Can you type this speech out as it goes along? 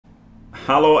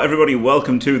Hello everybody,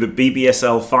 welcome to the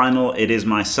BBSL final. It is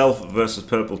myself versus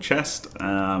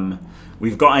PurpleChest.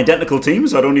 We've got identical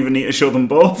teams, so I don't even need to show them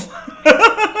both.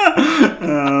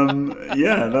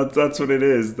 Yeah, that's what it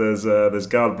is. There's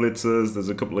guard blitzers, there's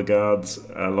a couple of guards,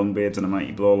 longbeards and a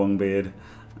mighty blow longbeard.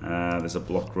 There's a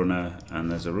block runner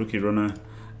and there's a rookie runner.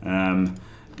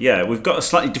 Yeah, we've got a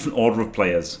slightly different order of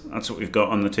players. That's what we've got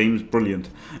on the teams. Brilliant.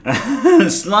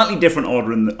 Slightly different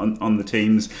order on the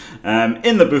teams.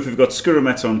 In the booth, we've got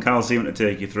Skurumetto and Calcium to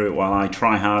take you through it while I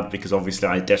try hard, because obviously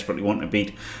I desperately want to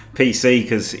beat PC,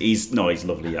 because he's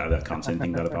lovely. I can't say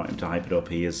anything bad about him to hype it up.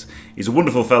 He's a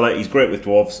wonderful fella. He's great with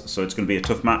dwarves, so it's going to be a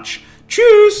tough match.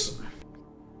 Choose!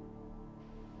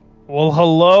 Well,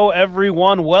 hello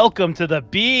everyone. Welcome to the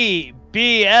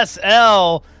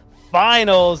BBSL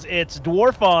Finals. It's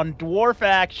dwarf on dwarf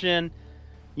action.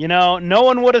 You know, no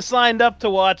one would have signed up to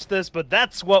watch this, but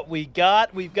that's what we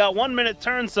got. We've got 1 minute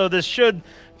turn, so this should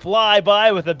fly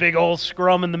by with a big old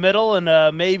scrum in the middle,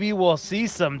 and maybe we'll see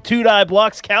some two-die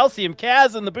blocks. Calcium,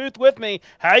 Kaz in the booth with me.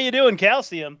 How you doing,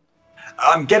 Calcium?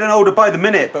 I'm getting older by the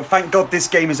minute, but thank God this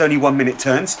game is only 1 minute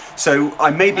turns, so I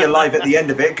may be alive at the end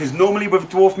of it, because normally with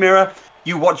Dwarf Mirror,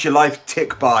 you watch your life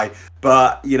tick by.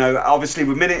 But, you know, obviously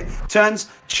with minute turns,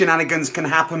 shenanigans can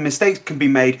happen, mistakes can be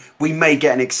made. We may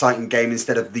get an exciting game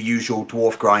instead of the usual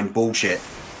dwarf grind bullshit.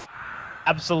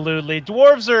 Absolutely.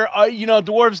 Dwarves are, you know,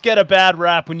 dwarves get a bad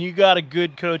rap. When you got a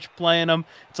good coach playing them,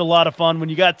 it's a lot of fun. When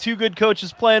you got two good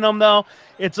coaches playing them, though,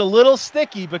 it's a little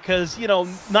sticky because, you know,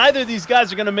 neither of these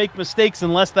guys are going to make mistakes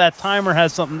unless that timer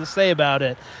has something to say about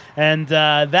it. And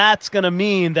that's going to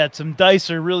mean that some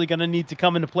dice are really going to need to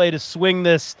come into play to swing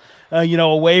this, you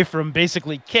know, away from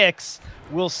basically kicks.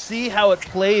 We'll see how it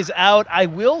plays out. I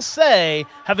will say,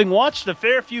 having watched a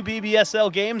fair few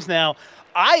BBSL games now,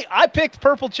 I picked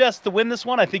PurpleChest to win this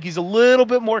one. I think he's a little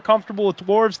bit more comfortable with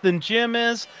dwarves than Jim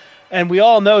is. And we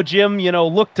all know Jim, you know,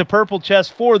 looked to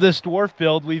PurpleChest for this dwarf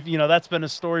build. You know, that's been a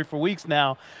story for weeks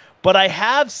now. But I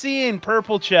have seen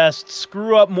PurpleChest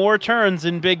screw up more turns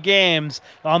in big games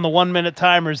on the 1 minute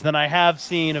timers than I have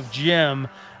seen of Jim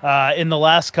in the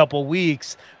last couple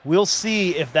weeks. We'll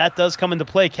see if that does come into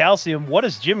play. Calcium, what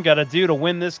has Jim got to do to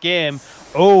win this game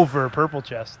over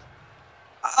PurpleChest?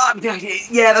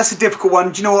 Yeah, that's a difficult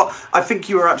one. Do you know what? I think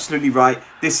you are absolutely right.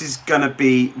 This is going to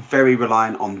be very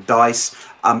reliant on dice.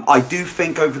 I do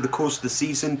think over the course of the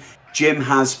season, Jim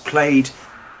has played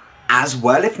as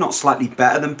well, if not slightly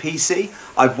better than PC.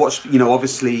 I've watched, you know,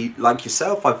 obviously, like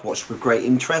yourself, I've watched with great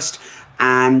interest.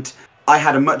 And I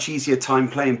had a much easier time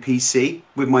playing PC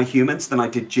with my humans than I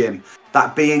did Jim.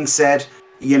 That being said,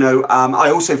 you know, I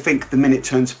also think the minute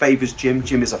turns favours Jim.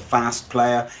 Jim is a fast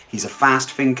player. He's a fast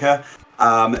thinker.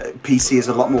 PC is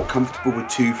a lot more comfortable with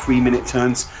 2-3 minute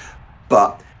turns.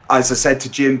 But as I said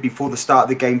to Jim before the start of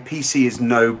the game, PC is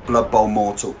no Blood Bowl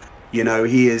mortal. You know,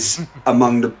 he is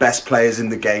among the best players in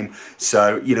the game.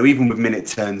 So, you know, even with minute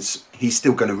turns, he's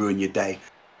still going to ruin your day.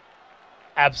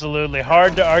 Absolutely.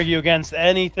 Hard to argue against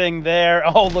anything there.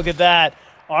 Oh, look at that.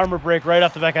 Armor break right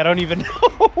off the back. I don't even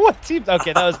know what team.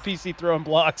 Okay, that was PC throwing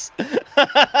blocks.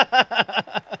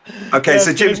 Okay,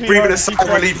 so Jim's breathing a sigh of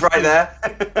relief right there.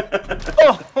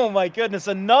 Oh my goodness,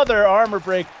 another armor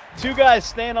break. Two guys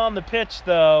staying on the pitch,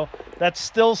 though. That's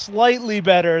still slightly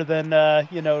better than,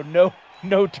 you know,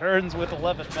 no turns with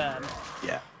 11 men.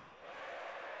 Yeah.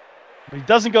 He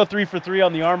doesn't go 3 for 3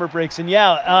 on the armor breaks. And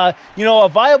yeah, you know, a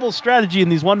viable strategy in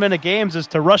these 1 minute games is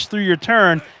to rush through your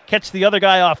turn, catch the other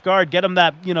guy off guard, get him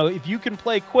that, you know, if you can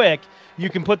play quick, you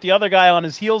can put the other guy on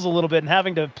his heels a little bit and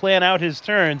having to plan out his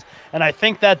turns. And I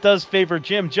think that does favor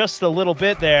Jim just a little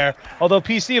bit there. Although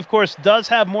PC, of course, does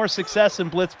have more success in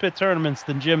Blitz Pit tournaments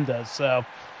than Jim does. So,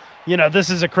 you know, this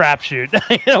is a crapshoot.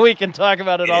 You know, we can talk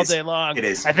about it all day long. It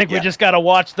is. I think we just got to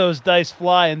watch those dice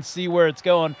fly and see where it's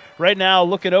going. Right now,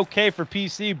 looking okay for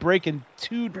PC, breaking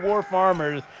two dwarf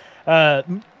armors.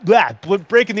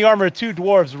 Breaking the armor of two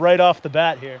dwarves right off the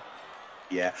bat here.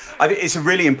 Yeah, I think it's a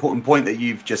really important point that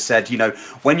you've just said. You know,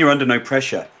 when you're under no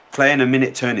pressure, playing a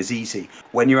minute turn is easy.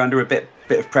 When you're under a bit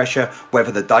of pressure,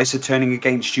 whether the dice are turning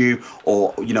against you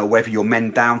or, you know, whether you're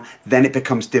men down, then it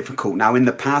becomes difficult. Now, in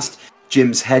the past,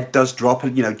 Jim's head does drop.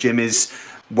 You know, Jim is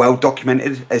well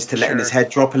documented as to letting his head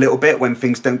drop a little bit when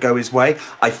things don't go his way.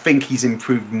 I think he's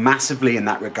improved massively in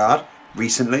that regard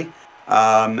recently,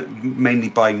 mainly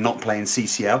by not playing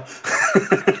CCL.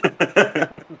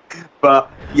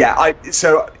 But yeah,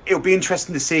 so it'll be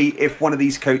interesting to see if one of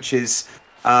these coaches,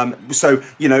 so,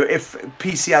 you know, if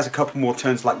PC has a couple more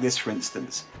turns like this, for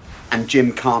instance, and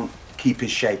Jim can't keep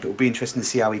his shape, it'll be interesting to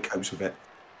see how he copes with it.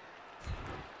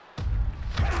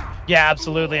 Yeah,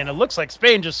 absolutely. And it looks like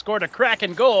Spain just scored a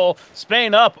cracking goal.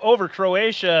 Spain up over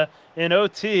Croatia in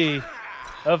OT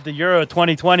of the Euro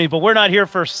 2020. But we're not here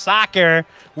for soccer.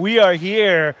 We are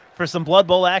here for some Blood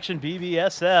Bowl action,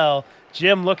 BBSL.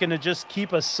 Jim looking to just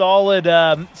keep a solid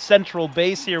central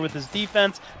base here with his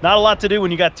defense. Not a lot to do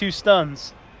when you got 2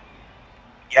 stuns.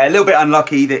 Yeah, a little bit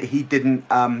unlucky that he didn't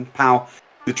pow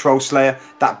the Troll Slayer.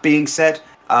 That being said,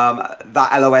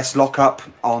 that LOS lockup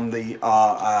on the...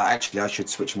 actually, I should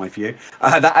switch my view.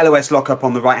 That LOS lockup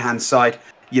on the right-hand side,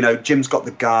 you know, Jim's got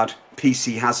the guard.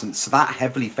 PC hasn't. So that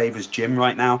heavily favours Jim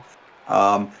right now.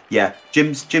 Yeah,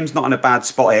 Jim's not in a bad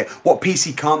spot here. What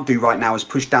PC can't do right now is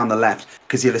push down the left,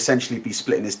 because he'll essentially be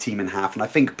splitting his team in half. And I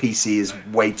think PC is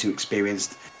way too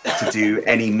experienced to do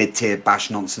any mid-tier bash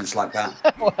nonsense like that.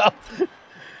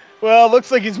 Well, it looks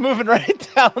like he's moving right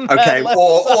down that okay, left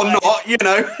or side. not, you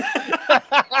know.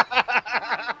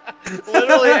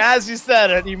 Literally, as you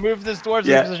said it, he moved this towards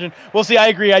the position. We'll see. I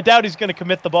agree. I doubt he's going to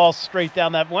commit the ball straight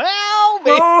down that. Well,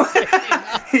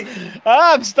 maybe.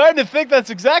 I'm starting to think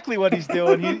that's exactly what he's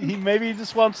doing. He maybe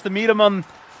just wants to meet him on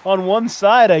one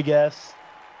side, I guess.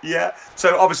 Yeah.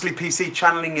 So obviously, PC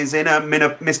channeling his inner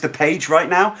Mr. Page right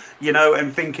now, you know,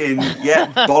 and thinking,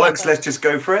 yeah, bollocks, let's just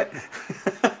go for it.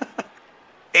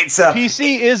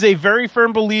 PC is a very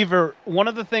firm believer. One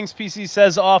of the things PC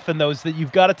says often, though, is that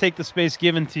you've got to take the space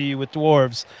given to you with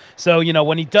dwarves. So, you know,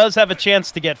 when he does have a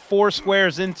chance to get 4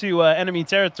 squares into enemy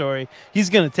territory, he's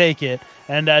going to take it.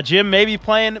 And Jim maybe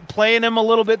playing him a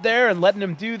little bit there and letting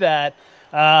him do that.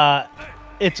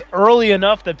 It's early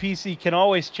enough that PC can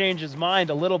always change his mind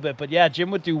a little bit. But, yeah, Jim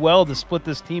would do well to split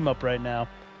this team up right now.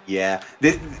 Yeah,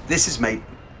 this has made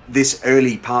this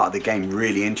early part of the game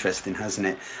really interesting, hasn't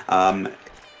it?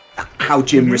 How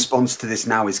Jim responds to this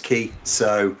now is key.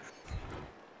 So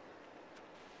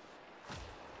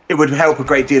it would help a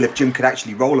great deal if Jim could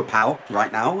actually roll a POW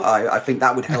right now. I think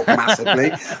that would help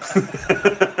massively.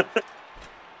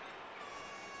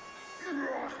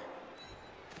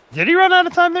 Did he run out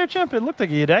of time there, Chimp? It looked like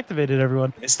he had activated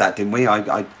everyone. Missed that, didn't we?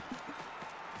 Is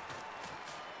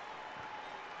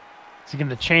he going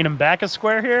to chain him back a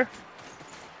square here?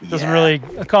 Doesn't really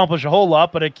accomplish a whole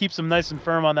lot, but it keeps him nice and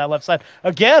firm on that left side.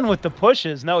 Again, with the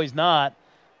pushes. No, he's not.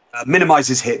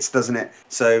 Minimizes hits, doesn't it?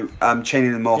 So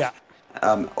chaining them off,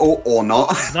 or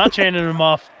not. He's not chaining them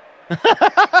off.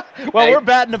 Well, we're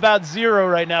batting about 0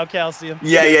 right now, Calcium.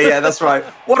 Yeah, that's right.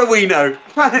 What do we know?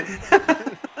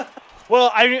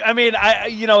 Well, I mean,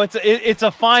 you know, it's a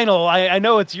final. I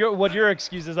know it's what your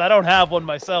excuse is. I don't have one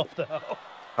myself, though.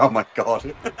 Oh, my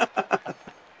God.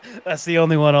 That's the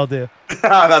only one I'll do.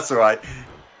 That's all right.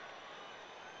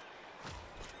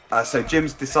 So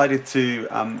Jim's decided to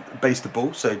base the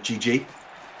ball. So GG.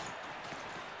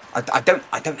 I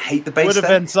don't hate the base. Would have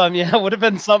been some, would have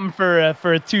been something for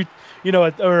a 2, you know,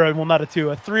 well, not a 2,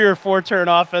 a 3 or 4 turn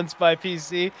offense by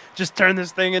PC. Just turn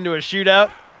this thing into a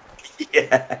shootout.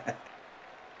 Yeah.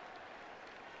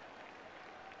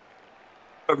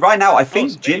 But right now, I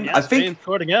think Jim. I think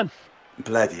scored again.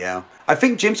 Bloody hell. I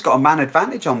think Jim's got a man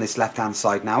advantage on this left-hand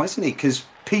side now, isn't he? Because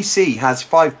PC has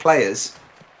 5 players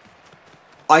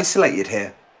isolated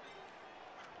here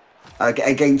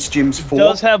against Jim's 4.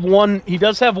 He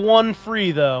does have one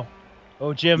free, though.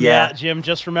 Oh, Jim, Jim,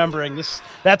 just remembering.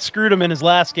 That screwed him in his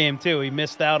last game, too. He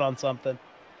missed out on something.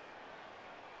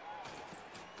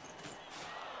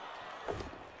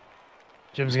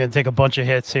 Jim's going to take a bunch of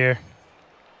hits here.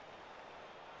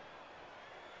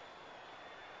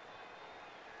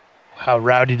 How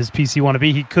rowdy does PC want to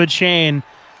be? He could chain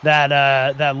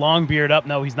that long beard up.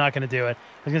 No, he's not going to do it.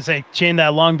 I was going to say chain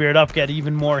that long beard up, get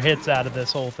even more hits out of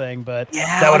this whole thing, but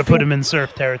that would have put him in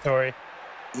surf territory.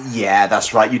 Yeah,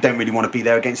 that's right. You don't really want to be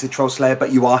there against the Troll Slayer,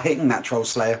 but you are hitting that Troll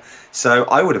Slayer. So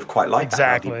I would have quite liked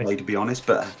that play, to be honest.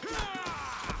 But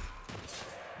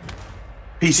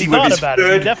PC with his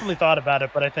third. He definitely thought about it,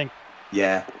 but I think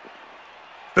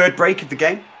third break of the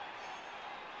game.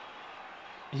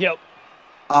 Yep.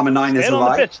 Armor 9 is alive.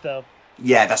 On the pitch, though.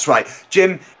 Yeah, that's right.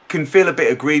 Jim can feel a bit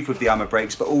aggrieved with the armor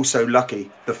breaks, but also lucky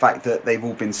the fact that they've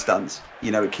all been stunts.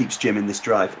 You know, it keeps Jim in this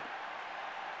drive.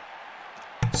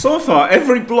 So far,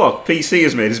 every block PC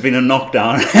has made has been a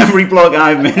knockdown. Every block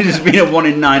I've made has been a 1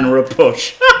 in 9 or a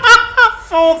push.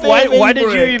 Why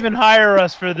did you even hire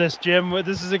us for this, Jim?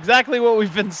 This is exactly what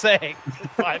we've been saying for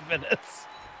 5 minutes.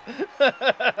 I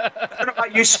don't know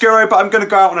about you, Skuro, but I'm going to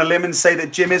go out on a limb and say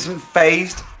that Jim isn't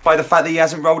phased by the fact that he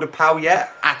hasn't rolled a POW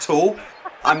yet at all.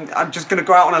 I'm just going to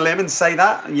go out on a limb and say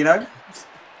that, you know.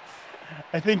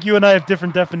 I think you and I have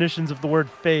different definitions of the word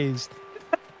phased.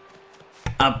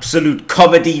 Absolute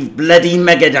comedy, bloody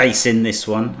mega dice in this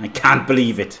one. I can't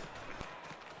believe it.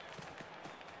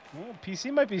 Well,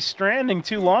 PC might be stranding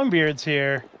 2 Longbeards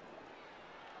here.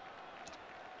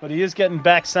 But he is getting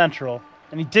back central.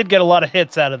 And he did get a lot of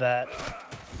hits out of that.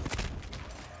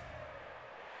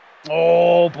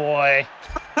 Oh, boy.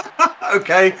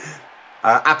 Okay.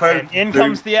 Apo. And in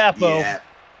comes the Apo. Yeah.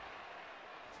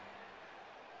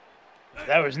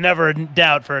 That was never a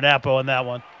doubt for an Apo on that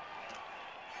one.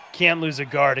 Can't lose a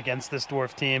guard against this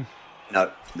dwarf team.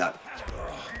 No.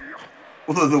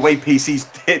 Although the way PC's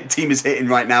team is hitting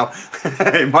right now,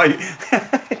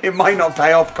 it might not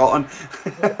pay off, Cotton.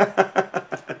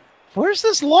 Where's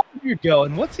this Longbeard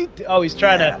going? What's he? Oh, he's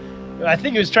trying to. I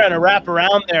think he was trying to wrap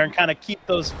around there and kind of keep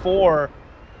those 4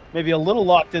 maybe a little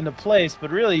locked into place, but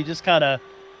really he just kind of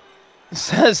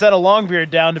set a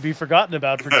Longbeard down to be forgotten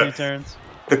about for 2 turns.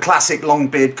 The classic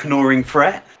Longbeard canoring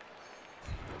threat.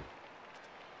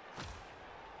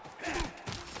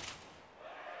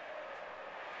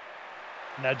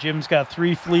 Now Jim's got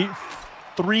 3 free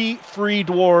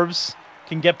dwarves,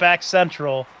 can get back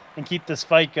central and keep this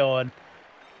fight going.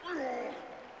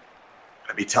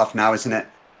 It'll be tough now, isn't it?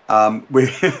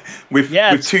 With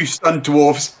 2 stunned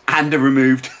dwarves and a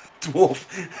removed dwarf.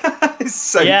 It's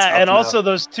so tough and now. also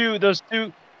those two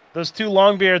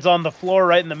Longbeards on the floor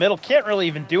right in the middle can't really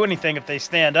even do anything if they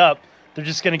stand up. They're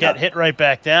just going to get hit right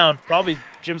back down. Probably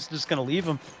Jim's just going to leave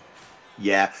them.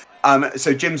 Yeah.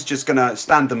 So Jim's just going to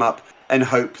stand them up and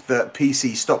hope that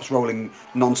PC stops rolling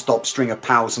non-stop string of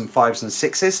POWs and 5s and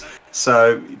 6s.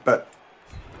 So, but...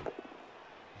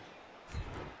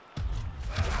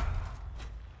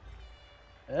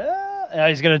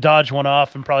 he's going to dodge one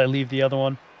off and probably leave the other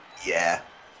one. Yeah.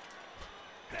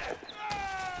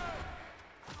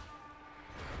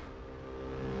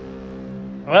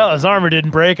 Well, his armor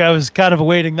didn't break. I was kind of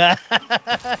awaiting that.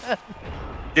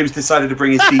 Jim's decided to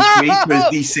bring his D3 to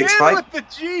his D6 fight. With the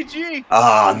GG.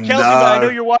 Oh, Kelsey, no. I know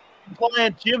you're watching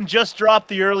playing. Jim just dropped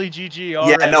the early GG.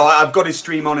 Already. No, I've got his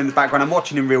stream on in the background. I'm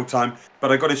watching in real time,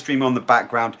 but I got his stream on the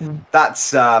background.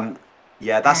 That's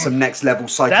that's some next level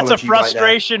psychology. That's a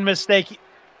frustration mistake.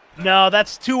 No,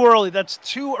 that's too early. That's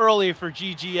too early for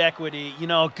GG equity. You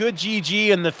know, good GG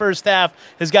in the first half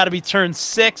has got to be turn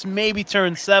 6, maybe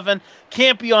turn 7.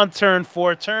 Can't be on turn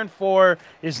 4. Turn 4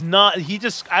 is not.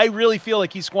 I really feel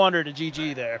like he squandered a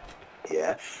GG there.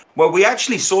 Yeah. Well, we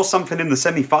actually saw something in the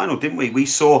semi-final, didn't we? We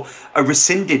saw a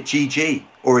rescinded GG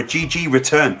or a GG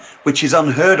return, which is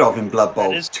unheard of in Blood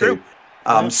Bowl. That is true.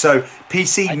 So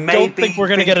PC I may don't think we're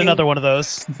going to get another one of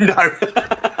those. No.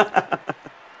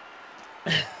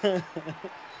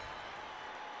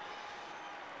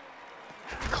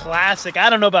 Classic.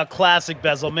 I don't know about classic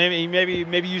bezel.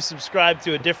 Maybe you subscribe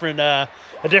to a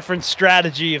different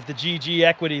strategy of the GG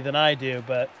equity than I do,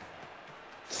 but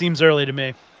seems early to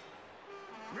me.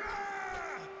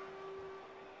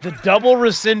 The double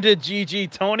rescinded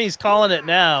GG. Tony's calling it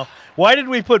now. Why did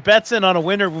we put bets in on a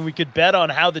winner when we could bet on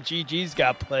how the GGs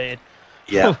got played?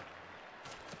 Yeah.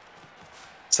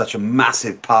 Such a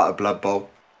massive part of Blood Bowl.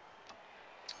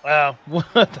 Wow.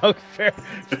 Fair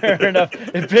enough.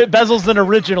 Bezel's an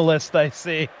originalist, I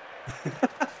see.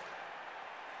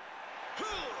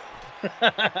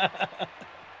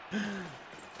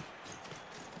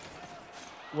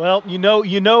 Well, you know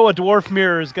a dwarf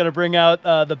mirror is going to bring out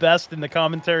the best in the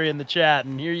commentary in the chat,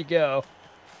 and here you go.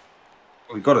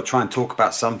 We've got to try and talk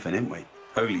about something, haven't we?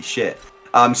 Holy shit.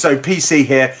 So PC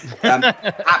here,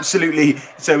 absolutely.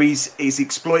 So he's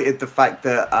exploited the fact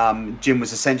that Jim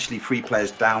was essentially 3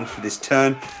 players down for this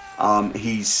turn.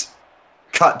 He's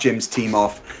cut Jim's team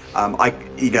off.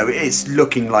 It's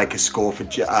looking like a score for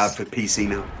PC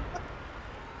now.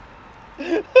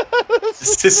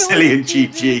 Sicilian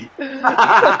GG.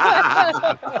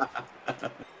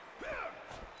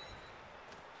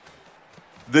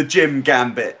 The Jim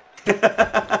Gambit.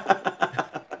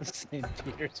 St.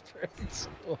 Petersburg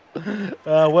School.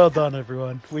 Well done,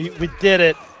 everyone. We did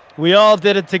it. We all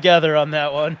did it together on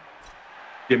that one.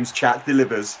 Jim's chat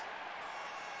delivers.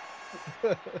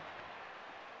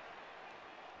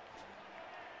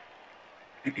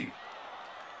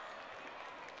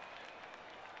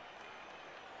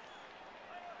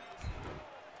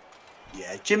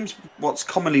 Yeah, Jim's what's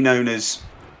commonly known as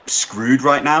screwed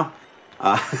right now.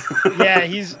 Yeah,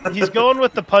 he's going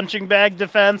with the punching bag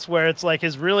defense, where it's like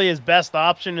his best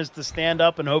option is to stand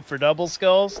up and hope for double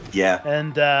skulls. Yeah,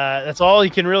 and that's all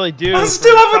he can really do. I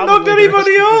still haven't knocked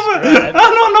anybody over. I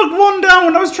not knocked one down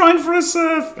when I was trying for a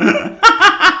surf.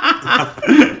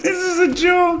 This is a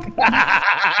joke.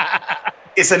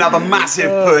 It's another massive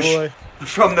push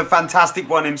from the Fantastic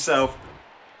One himself.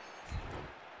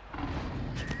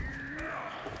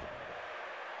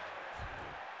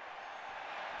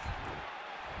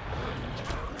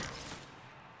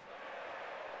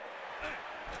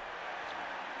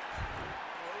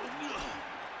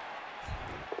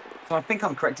 So I think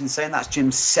I'm correct in saying that's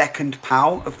Jim's second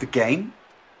POW of the game.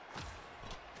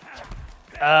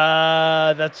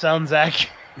 That sounds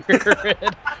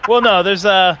accurate. Well, no, there's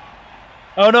a.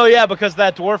 Oh no, yeah, because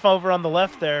that dwarf over on the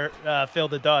left there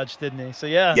failed to dodge, didn't he? So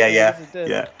yeah.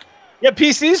 Yeah. Yeah,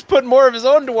 PC's put more of his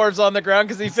own dwarves on the ground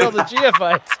because he failed the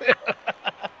GFI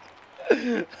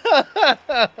too.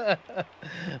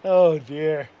 Oh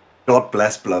dear. God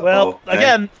bless Blood Well, Bowl.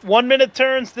 again, 1 minute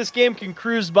turns. This game can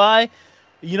cruise by.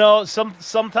 You know,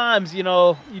 sometimes, you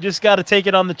know, you just got to take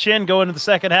it on the chin, go into the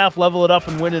second half, level it up,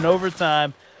 and win in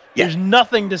overtime. Yeah. There's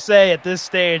nothing to say at this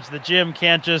stage that Jim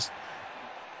can't just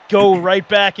go right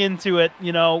back into it.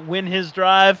 You know, win his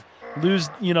drive, lose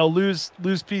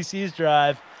PC's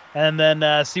drive, and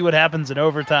then see what happens in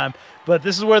overtime. But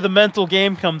this is where the mental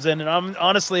game comes in. And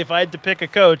honestly, if I had to pick a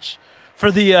coach for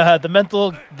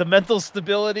the mental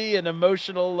stability and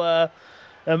emotional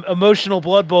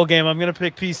Blood Bowl game, I'm going to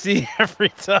pick PC every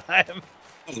time.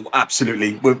 Oh,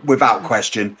 absolutely, without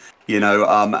question. You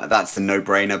know, that's the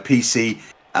no-brainer. PC,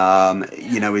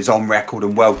 you know, is on record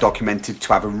and well documented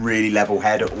to have a really level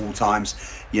head at all times.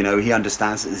 You know, he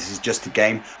understands that this is just a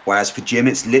game, whereas for Jim,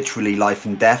 it's literally life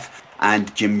and death,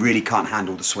 and Jim really can't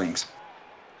handle the swings.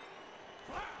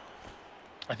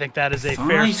 I think that is a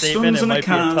fair statement. It might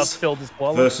be a tough pill to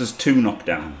swallow. Versus 2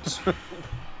 knockdowns.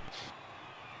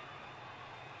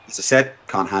 As I said,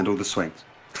 can't handle the swings.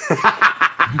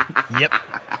 Yep.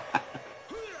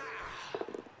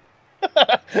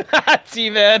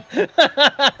 T-Man.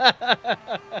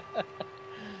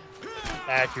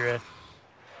 Accurate.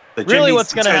 Really,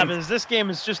 what's going to happen is this game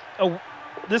is just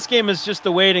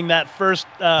awaiting that first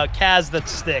Kaz that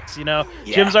sticks. You know,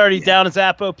 Jim's already down his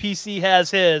Apo. PC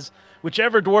has his.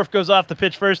 Whichever dwarf goes off the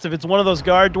pitch first, if it's one of those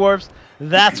guard dwarfs,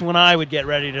 that's when I would get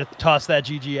ready to toss that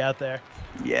GG out there.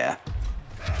 Yeah.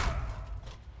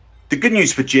 The good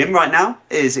news for Jim right now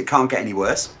is it can't get any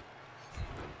worse.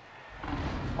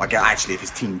 Like, actually, if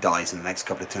his team dies in the next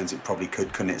couple of turns, it probably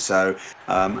could, couldn't it? So,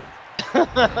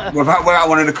 without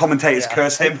one of the commentators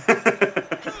curse him.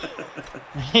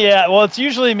 Yeah, well, it's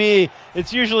usually me.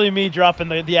 It's usually me dropping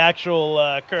the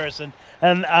actual curse, and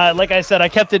like I said, I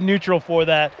kept it neutral for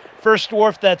that. First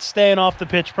dwarf that's staying off the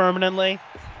pitch permanently,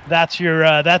 that's your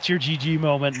GG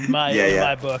moment in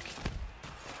my book.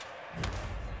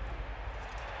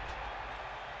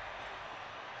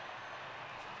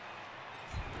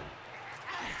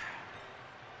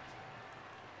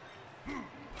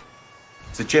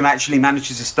 So Jim actually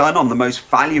manages a stun on the most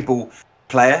valuable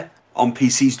player on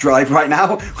PC's drive right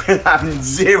now, with having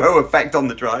zero effect on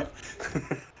the drive.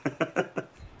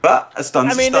 But a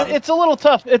stun's a stun. It's a little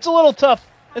tough. It's a little tough,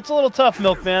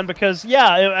 Milkman, because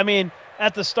I mean,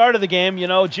 at the start of the game, you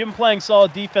know, Jim playing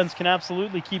solid defense can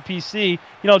absolutely keep PC.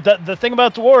 You know, the thing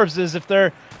about dwarves is if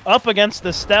they're up against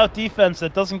the stout defense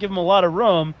that doesn't give them a lot of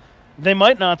room, they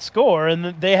might not score, and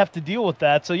they have to deal with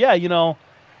that. So yeah, you know,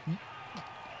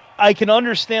 I can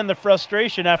understand the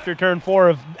frustration after turn 4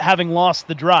 of having lost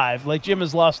the drive. Like, Jim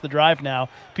has lost the drive now.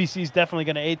 PC's definitely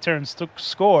going to 8 turns to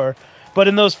score. But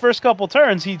in those first couple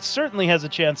turns, he certainly has a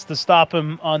chance to stop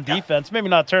him on defense. Maybe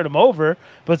not turn him over,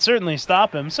 but certainly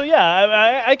stop him. So,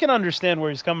 yeah, I can understand where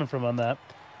he's coming from on that.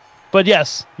 But,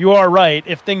 yes, you are right.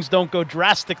 If things don't go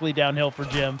drastically downhill for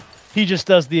Jim, he just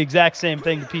does the exact same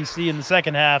thing to PC in the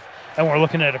second half, and we're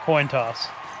looking at a coin toss.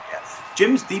 Yes.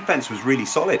 Jim's defense was really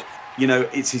solid. You know,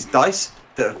 it's his dice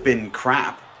that have been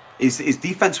crap. His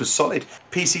defense was solid.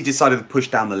 PC decided to push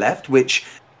down the left, which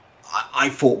I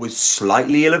thought was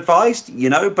slightly ill-advised, you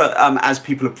know, but as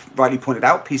people have rightly pointed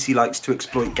out, PC likes to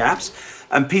exploit gaps.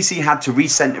 And PC had to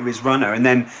recenter his runner, and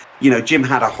then, you know, Jim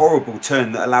had a horrible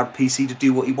turn that allowed PC to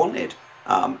do what he wanted.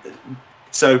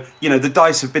 So, you know, the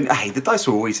dice have been... Hey, the dice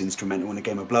were always instrumental in a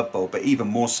game of Blood Bowl, but even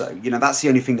more so. You know, that's the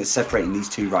only thing that's separating these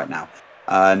two right now.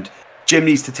 And Jim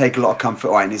needs to take a lot of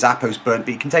comfort, and his Apo's burnt,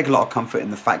 but he can take a lot of comfort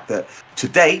in the fact that, to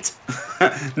date,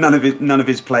 none of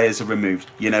his players are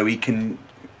removed. You know, he can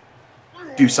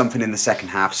do something in the second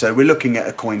half. So we're looking at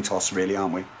a coin toss, really,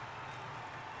 aren't we?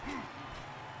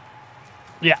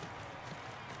 Yeah.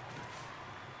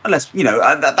 Unless, you know,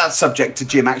 that's subject to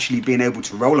Jim actually being able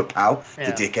to roll a POW,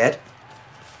 the dickhead.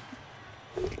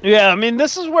 Yeah, I mean,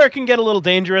 this is where it can get a little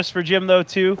dangerous for Jim, though,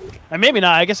 too. And maybe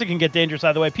not. I guess it can get dangerous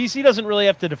either way. PC doesn't really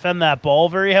have to defend that ball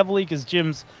very heavily because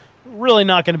Jim's really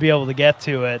not going to be able to get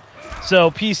to it. So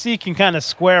PC can kind of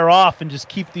square off and just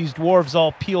keep these dwarves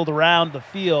all peeled around the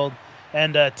field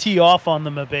and tee off on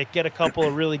them a bit, get a couple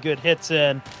of really good hits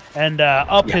in, and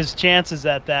up his chances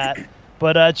at that.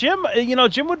 But Jim, you know,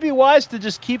 Jim would be wise to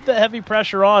just keep the heavy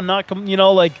pressure on. Not, you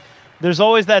know, like there's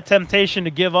always that temptation to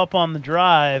give up on the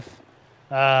drive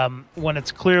when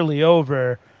it's clearly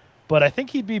over. But I think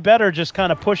he'd be better just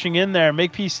kind of pushing in there,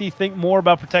 make PC think more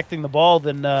about protecting the ball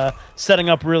than setting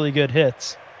up really good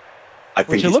hits. I think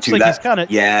Which it looks too like late. he's kind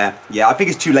of Yeah. I think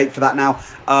it's too late for that now.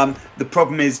 The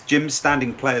problem is Jim's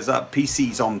standing players up.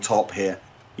 PC's on top here.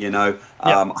 You know,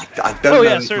 I don't know. Oh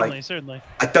yeah, if, certainly.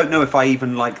 I don't know if I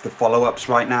even like the follow-ups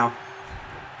right now.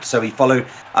 So he followed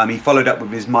up with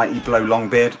his mighty blow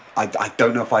Longbeard. I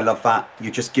don't know if I love that.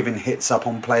 You're just giving hits up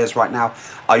on players right now.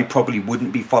 I probably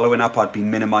wouldn't be following up. I'd be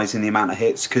minimizing the amount of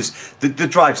hits because the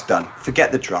drive's done.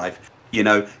 Forget the drive. You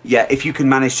know, yeah, if you can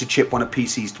manage to chip one of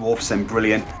PC's dwarfs, then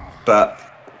brilliant. But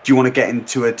do you want to get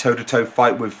into a toe-to-toe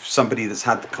fight with somebody that's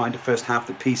had the kind of first half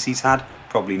that PC's had?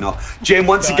 Probably not. Jim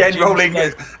once again rolling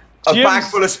a bag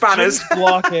full of spanners. Jim's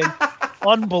blocking,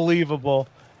 unbelievable,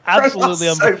 absolutely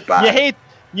unbelievable. So bad.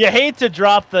 You hate to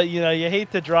drop the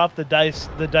dice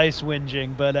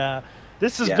whinging, but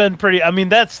this has been pretty. I mean,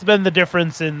 that's been the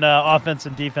difference in offense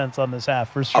and defense on this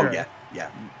half for sure. Oh yeah,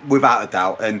 without a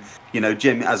doubt. And you know,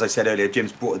 Jim, as I said earlier,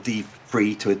 Jim's brought a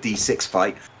D3 to a D6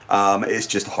 fight. It's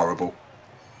just horrible.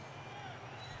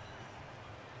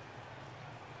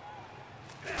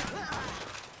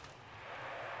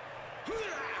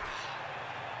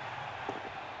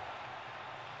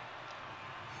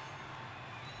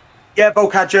 Yeah,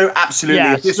 Volcaggio, absolutely.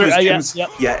 Yeah, if this was Jim's,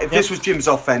 this was Jim's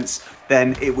offense,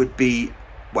 then it would be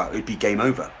game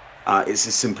over. It's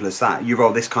as simple as that. You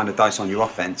roll this kind of dice on your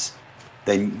offense,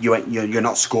 then you're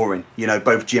not scoring. You know,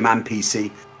 both Jim and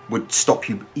PC would stop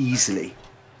you easily.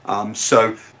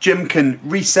 So Jim can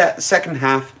reset the second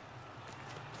half.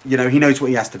 You know, he knows what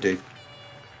he has to do.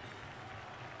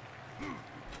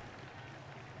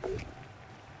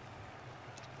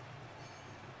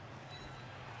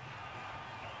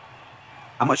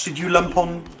 How much did you lump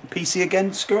on PC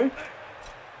again, Screw?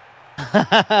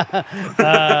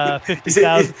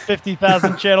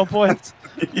 50,000 channel points.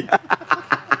 Yeah.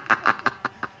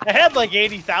 I had like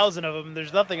 80,000 of them.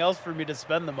 There's nothing else for me to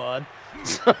spend them on.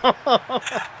 So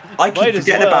I keep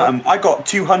forgetting about them. I got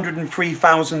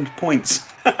 203,000 points.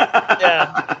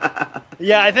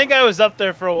 Yeah, I think I was up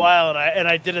there for a while, and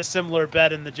I did a similar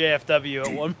bet in the JFW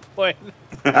at one point.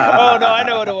 Oh no, I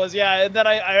know what it was. Yeah, and then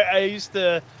I used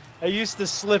to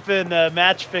slip in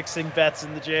match fixing bets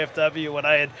in the JFW when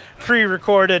I had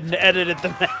pre-recorded and edited the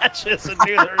matches and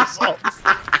knew the results.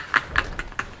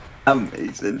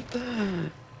 Amazing.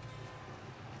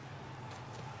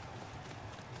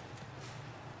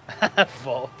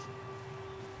 Fault.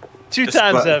 Two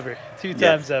times ever.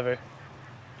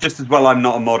 Just as well I'm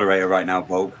not a moderator right now,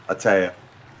 Volk, I tell you.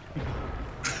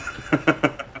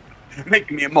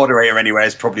 Making me a moderator anyway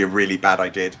is probably a really bad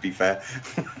idea, to be fair.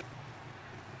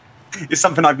 It's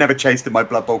something I've never chased in my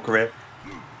Blood Bowl career.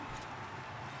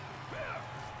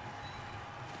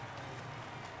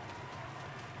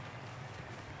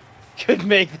 Could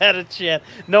make that a chant.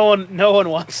 No one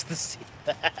wants to see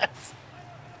that.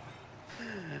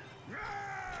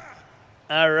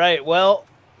 All right. Well,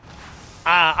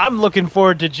 I'm looking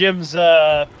forward to Jim's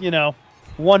 1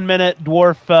 minute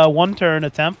dwarf 1 turn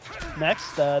attempt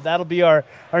next. That'll be our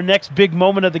next big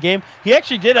moment of the game. He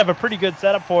actually did have a pretty good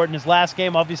setup for it in his last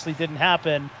game. Obviously didn't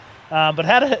happen, but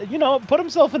had a, put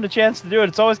himself in the chance to do it.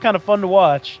 It's always kind of fun to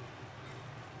watch.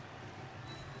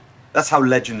 That's how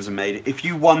legends are made. If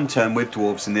you 1 turn with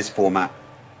dwarves in this format,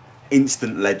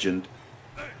 instant legend.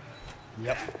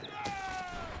 Yep.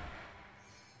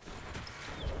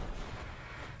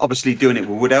 Obviously, doing it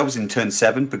with Wood Elves in turn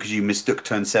 7 because you mistook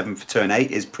turn 7 for turn 8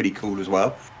 is pretty cool as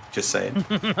well. Just saying.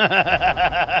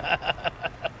 That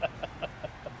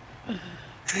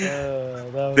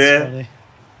was funny.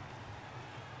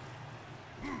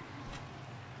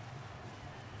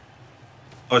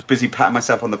 I was busy patting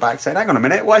myself on the back saying, hang on a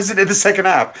minute, why is it in the second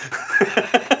half?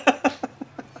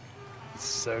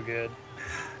 So good.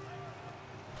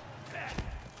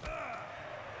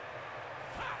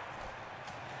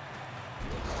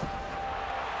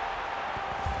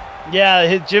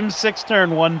 Yeah, Jim's 6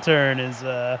 turn 1 turn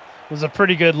was a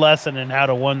pretty good lesson in how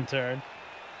to 1 turn.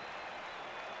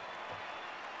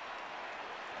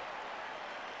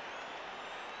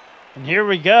 And here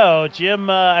we go, Jim.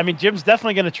 Jim's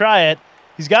definitely going to try it.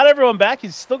 He's got everyone back.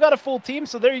 He's still got a full team,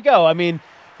 so there you go. I mean,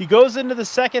 he goes into the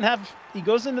second half. He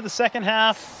goes into the second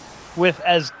half with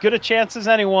as good a chance as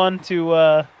anyone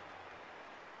to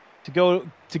go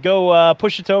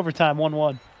push it to overtime,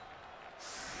 1-1.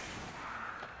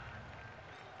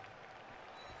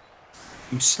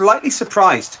 I'm slightly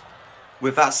surprised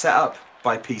with that setup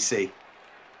by PC.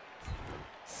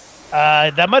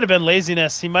 That might have been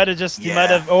laziness. He might have just, he might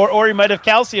have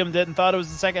calciumed it and thought it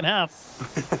was the second half.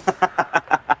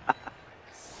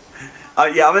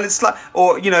 Yeah, I mean, it's like,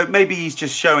 or, you know, maybe he's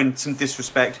just showing some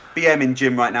disrespect. BM in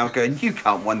Jim right now going, you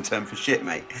can't one turn for shit,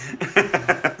 mate.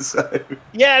 So.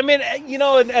 Yeah, I mean, you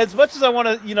know, as much as I want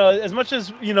to, you know, as much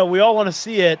as, you know, we all want to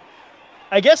see it,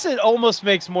 I guess it almost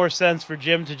makes more sense for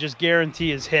Jim to just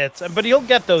guarantee his hits, but he'll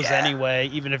get those anyway,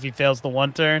 even if he fails the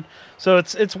one turn. So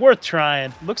it's worth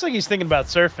trying. Looks like he's thinking about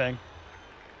surfing.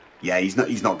 Yeah, he's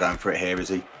not going for it here, is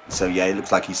he? So yeah, it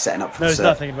looks like he's setting up for no, the he's surf.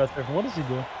 not thinking about surfing. What does he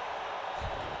do?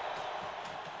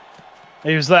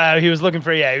 He was looking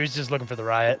for, he was just looking for the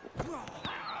riot.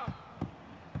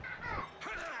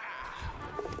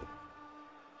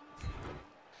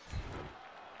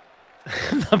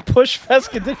 The push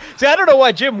fest continues. See, I don't know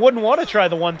why Jim wouldn't want to try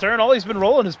the one turn. All he's been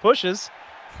rolling is pushes.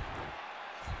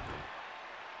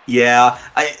 Yeah,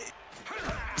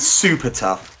 super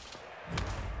tough.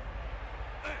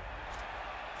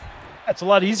 That's a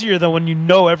lot easier than when you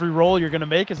know every roll you're going to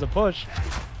make is a push.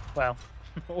 Wow.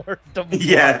 Or double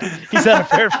Yeah. He's had a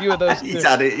fair few of those. He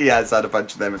has had a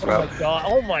bunch of them as well. Oh my god.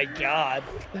 Oh my god.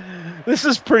 This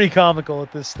is pretty comical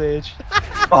at this stage.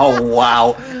 Oh,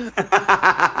 wow.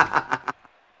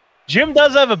 Jim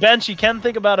does have a bench. He can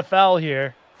think about a foul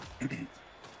here.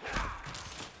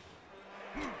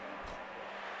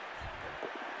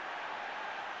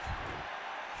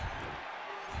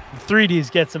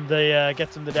 3Ds gets him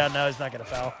the down. Now he's not gonna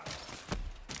foul.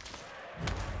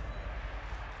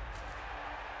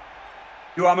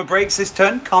 Your armor breaks this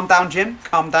turn. Calm down, Jim.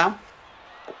 Calm down.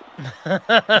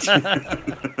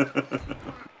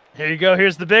 Here you go.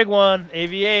 Here's the big one.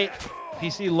 AV8.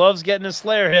 PC loves getting his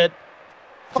Slayer hit.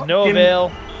 To no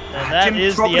avail. And that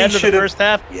is the end of the first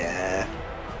half. Yeah.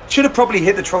 Should have probably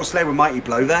hit the Troll Slayer with Mighty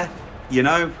Blow there, you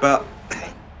know, but...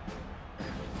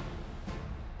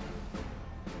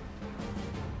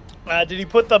 Did he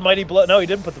put the Mighty Blow? No, he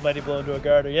didn't put the Mighty Blow into a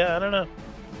Garter. Yeah, I don't know.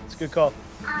 It's a good call.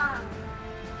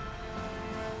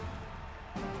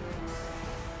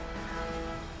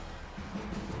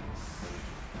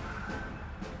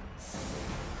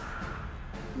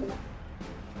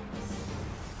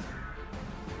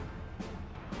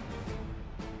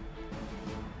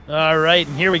 All right,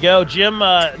 and here we go. Jim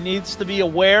needs to be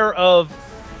aware of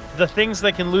the things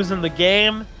that can lose in the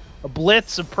game. A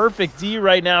blitz, a perfect D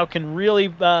right now can really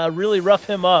rough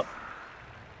him up.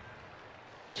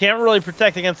 Can't really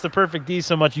protect against the perfect D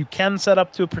so much. You can set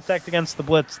up to protect against the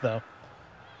blitz, though.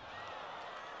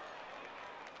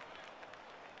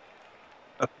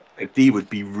 A perfect D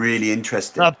would be really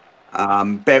interesting.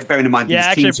 Bearing in mind these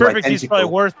actually, teams are perfect D is probably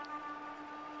worth...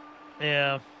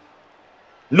 Yeah.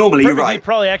 Normally, you're right.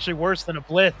 Probably actually worse than a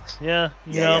blitz. Yeah,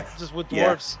 you know, just with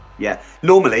dwarves. Yeah.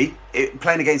 Normally,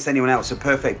 playing against anyone else, a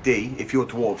perfect D, if you're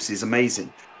dwarves, is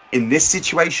amazing. In this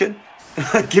situation,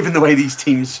 given the way these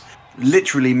teams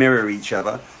literally mirror each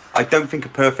other, I don't think a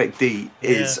perfect D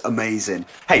is amazing.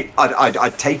 Hey,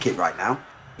 I'd take it right now.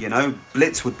 You know,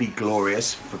 blitz would be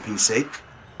glorious for PC.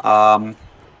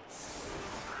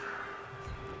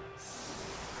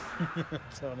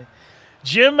 Tony.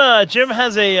 Jim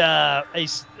has a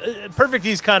perfect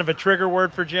D is kind of a trigger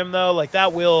word for Jim, though. Like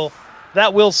that will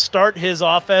start his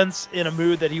offense in a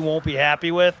mood that he won't be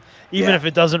happy with, even if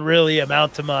it doesn't really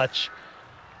amount to much.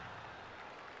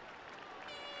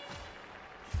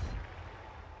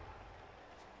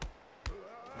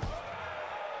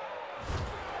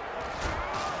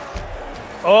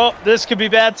 Oh, this could be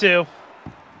bad too.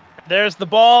 There's the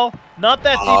ball. Not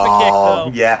that deep a kick,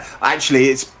 though. Yeah, actually,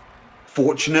 it's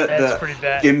fortunate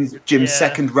that Jim's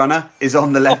second runner is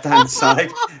on the left-hand side.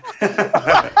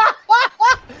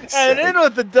 And in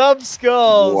with the dumb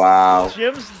skulls. Wow.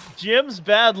 Jim's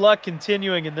bad luck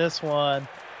continuing in this one.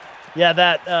 Yeah,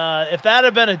 that if that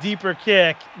had been a deeper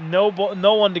kick, no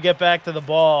one to get back to the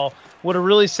ball would have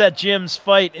really set Jim's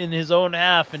fight in his own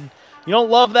half, and you don't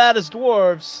love that as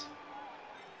dwarves.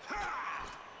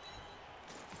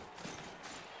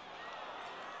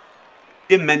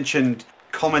 Jim mentioned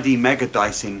comedy mega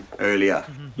dicing earlier.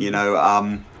 You know,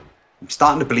 I'm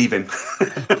starting to believe him.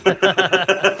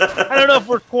 I don't know if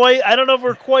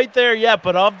we're quite there yet,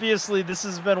 but obviously this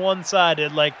has been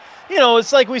one-sided. Like, you know,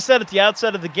 it's like we said at the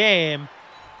outset of the game,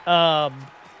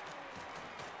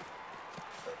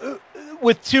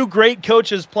 with two great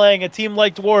coaches playing a team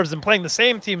like Dwarves and playing the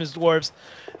same team as Dwarves,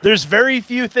 there's very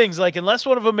few things, like unless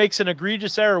one of them makes an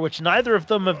egregious error, which neither of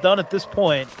them have done at this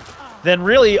point, then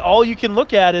really all you can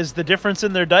look at is the difference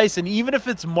in their dice. And even if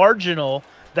it's marginal,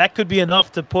 that could be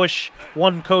enough to push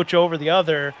one coach over the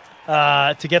other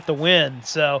to get the win.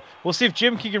 So we'll see if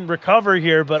Jim can recover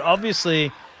here, but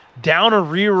obviously down a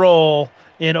reroll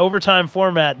in overtime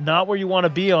format, not where you want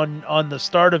to be on the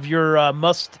start of your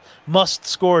must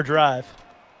score drive.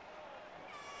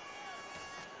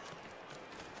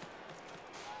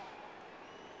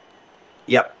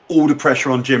 Yep, all the pressure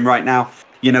on Jim right now.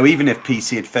 You know, even if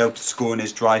PC had failed to score in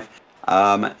his drive,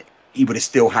 he would have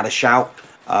still had a shout.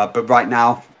 But right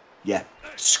now, yeah,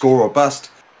 score or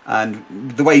bust. And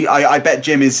the way I bet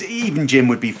Jim is, even Jim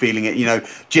would be feeling it. You know,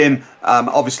 Jim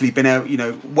obviously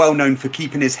been well known for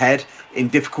keeping his head in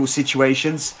difficult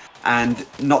situations and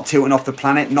not tilting off the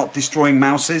planet, not destroying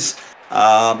mouses.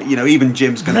 You know, even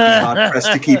Jim's going to be hard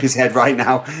pressed to keep his head right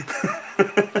now.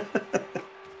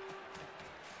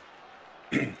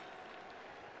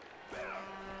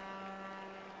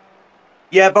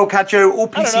 Yeah, Boccaccio, all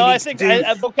PC needs to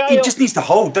do. He just needs to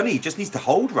hold, doesn't he? He just needs to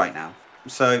hold right now.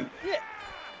 So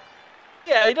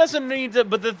yeah, he doesn't need to.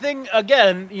 But the thing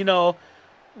again, you know,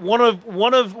 one of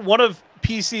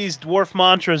PC's dwarf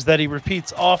mantras that he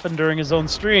repeats often during his own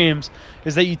streams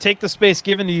is that you take the space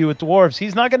given to you with dwarves.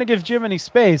 He's not going to give Jim any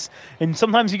space, and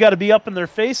sometimes you got to be up in their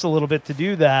face a little bit to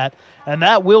do that, and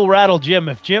that will rattle Jim.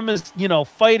 If Jim is, you know,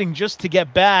 fighting just to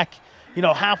get back, you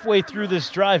know, halfway through this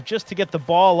drive, just to get the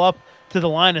ball up to the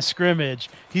line of scrimmage,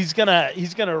 he's gonna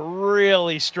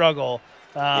really struggle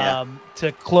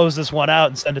to close this one out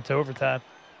and send it to overtime.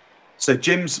 So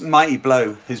Jim's mighty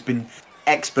blow has been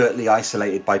expertly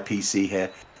isolated by PC here.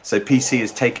 So PC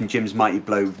has taken Jim's mighty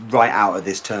blow right out of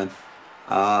this turn,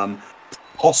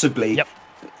 possibly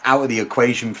out of the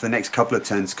equation for the next couple of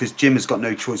turns, because Jim has got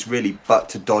no choice really but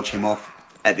to dodge him off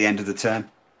at the end of the turn.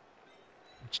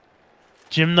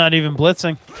 Jim not even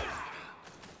blitzing.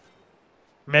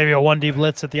 Maybe a 1D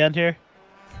blitz at the end here.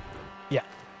 Yeah.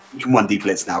 You can 1D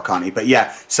blitz now, can't he? But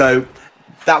yeah, so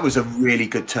that was a really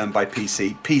good turn by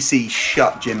PC. PC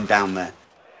shut Jim down there.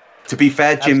 To be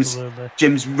fair, Jim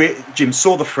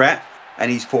saw the threat and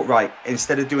he's thought, right,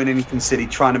 instead of doing anything silly,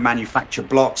 trying to manufacture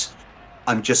blocks,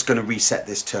 I'm just going to reset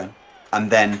this turn. And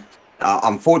then,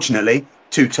 unfortunately,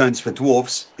 2 turns for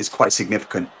dwarves is quite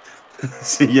significant.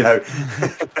 So, you know.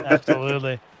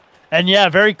 Absolutely. And yeah,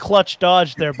 very clutch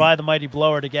dodge there by the mighty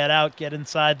blower to get out, get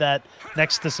inside that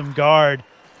next to some guard.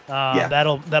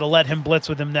 That'll let him blitz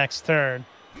with him next turn.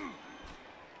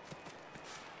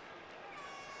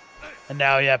 And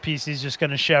now, yeah, PC's just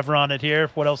going to chevron it here.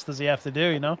 What else does he have to do,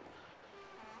 you know?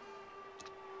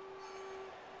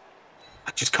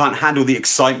 I just can't handle the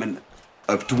excitement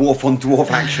of dwarf on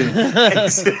dwarf action.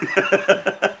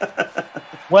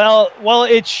 Well,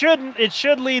 it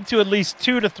should lead to at least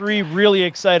 2 to 3 really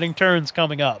exciting turns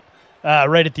coming up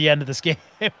right at the end of this game.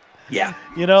 Yeah.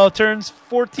 You know, turns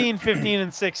 14, 15,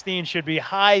 and 16 should be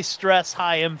high stress,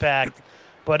 high impact.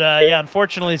 But, yeah,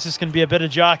 unfortunately, it's just going to be a bit of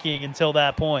jockeying until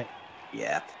that point.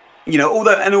 Yeah. You know,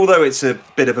 although it's a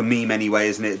bit of a meme anyway,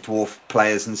 isn't it? Dwarf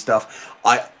players and stuff.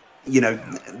 You know,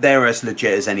 they're as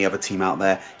legit as any other team out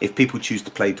there. If people choose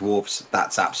to play dwarves,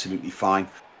 that's absolutely fine.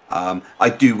 I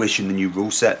do wish in the new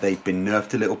rule set they've been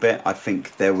nerfed a little bit. I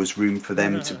think there was room for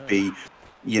them to be,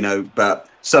 you know, but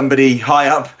somebody high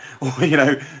up, or, you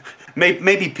know,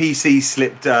 maybe PC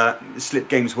slipped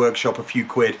Games Workshop a few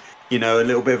quid, you know, a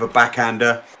little bit of a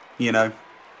backhander, you know,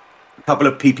 a couple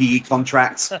of PPE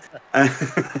contracts.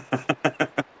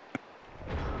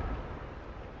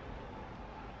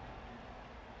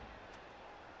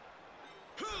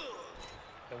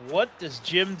 What does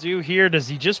Jim do here? Does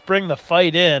he just bring the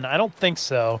fight in? I don't think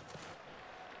so.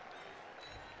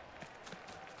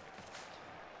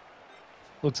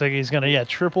 Looks like he's going to,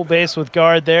 triple base with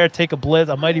guard there, take a blitz,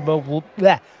 a mighty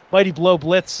blow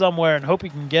blitz somewhere, and hope he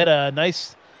can get a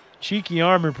nice cheeky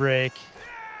armor break.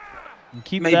 And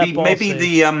keep that ball safe.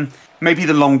 Maybe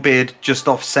the long beard just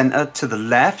off center to the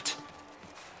left.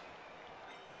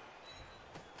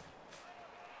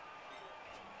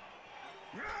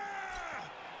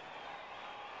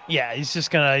 Yeah, he's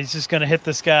just gonna hit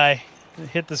this guy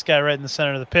right in the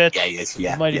center of the pitch. Yeah, he is.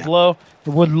 Yeah, mighty blow.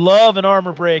 Would love an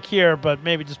armor break here, but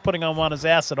maybe just putting him on his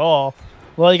ass at all.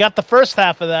 Well, he got the first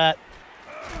half of that.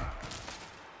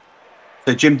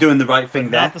 So Jim doing the right thing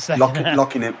there,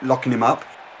 locking him up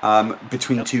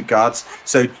between 2 guards.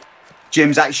 So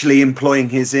Jim's actually employing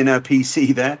his inner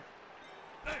PC there.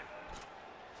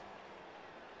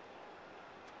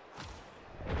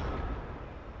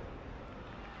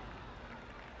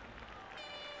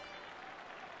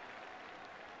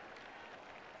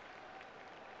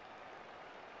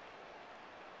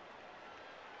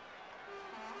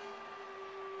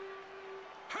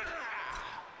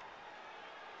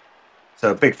 So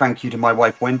a big thank you to my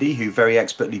wife, Wendy, who very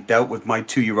expertly dealt with my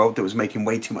 2-year-old that was making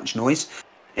way too much noise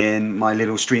in my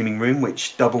little streaming room,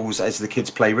 which doubles as the kids'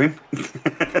 playroom.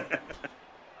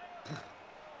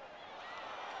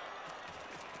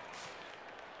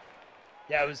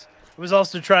 Yeah, I was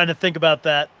also trying to think about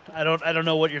that. I don't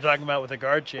know what you're talking about with a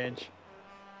guard change.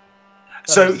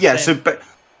 So yeah,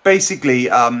 basically,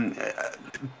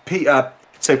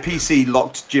 So PC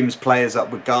locked Jim's players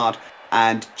up with guard,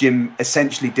 and Jim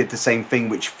essentially did the same thing,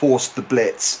 which forced the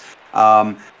blitz.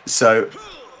 And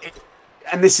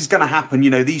this is going to happen.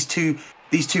 These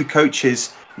two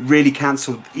coaches really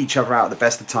cancelled each other out at the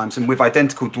best of times, and with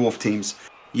identical dwarf teams,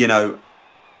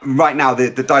 right now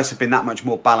the dice have been that much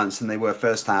more balanced than they were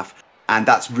first half, and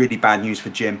that's really bad news for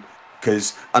Jim,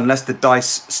 because unless the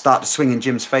dice start to swing in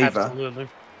Jim's favour,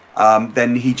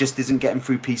 then he just isn't getting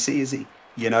through PC, is he?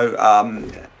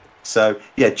 So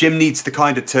yeah, Jim needs the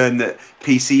kind of turn that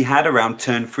PC had around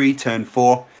turn 3, turn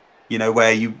 4,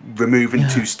 where you remove in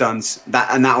 2 stuns,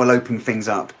 that will open things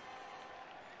up.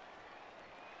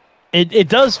 It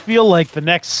does feel like the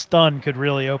next stun could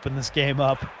really open this game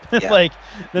up. Yeah. Like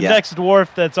the next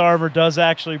dwarf that's armor does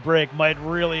actually break might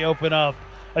really open up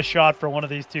a shot for one of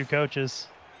these two coaches.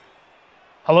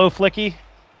 Hello, Flicky.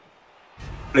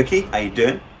 Flicky, how you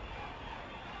doing?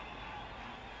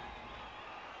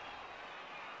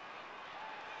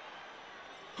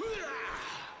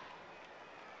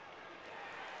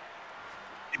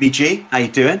 BG, how you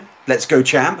doing? Let's go,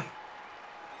 champ.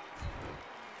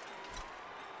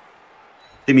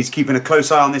 Jimmy's keeping a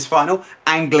close eye on this final,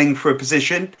 angling for a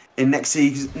position in next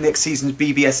season's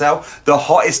BBSL, the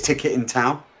hottest ticket in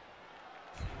town.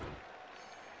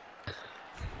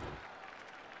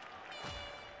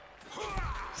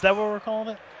 Is that what we're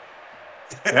calling it?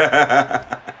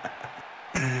 I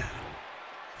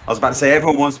was about to say,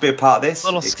 everyone wants to be a part of this. A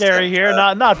little scary here.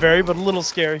 Not very, but a little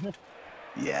scary.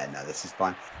 Yeah, no, this is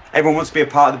fine. Everyone wants to be a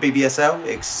part of the BBSL,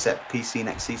 except PC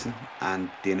next season and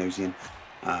Dionysian.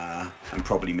 And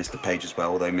probably Mr. Page as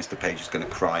well, although Mr. Page is going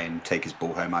to cry and take his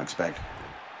ball home, I expect.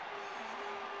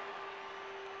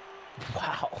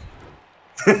 Wow.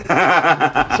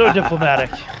 So diplomatic.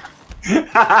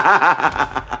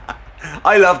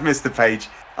 I love Mr. Page.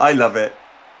 I love it.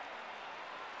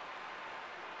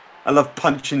 I love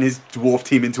punching his dwarf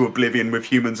team into oblivion with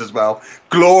humans as well.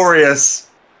 Glorious.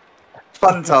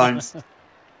 Fun times.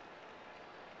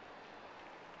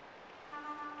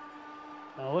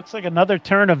 Looks like another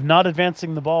turn of not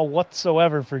advancing the ball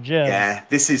whatsoever for Jim. Yeah,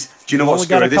 this is... Do you know what, Only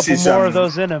got a couple more of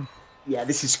those in him. Yeah,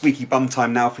 this is squeaky bum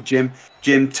time now for Jim.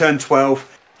 Jim, turn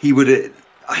 12. He would...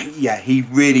 Yeah, he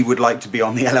really would like to be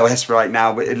on the LOS right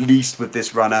now, but at least with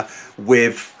this runner,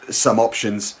 with some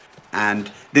options. And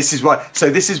this is why... So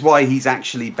this is why he's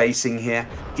actually basing here.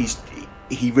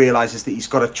 He realizes that he's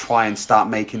got to try and start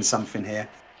making something here.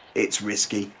 It's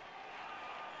risky.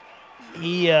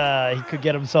 He could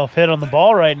get himself hit on the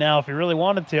ball right now if he really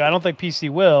wanted to. I don't think PC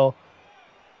will.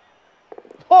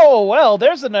 Oh, well,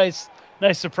 there's a nice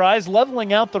surprise.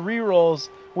 Leveling out the rerolls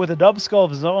with a dub skull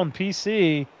of his own.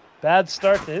 PC. Bad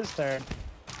start to his turn.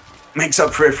 Makes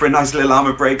up for it for a nice little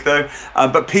armor break, though.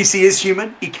 But PC is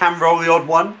human. He can roll the odd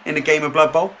one in a game of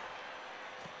Blood Bowl.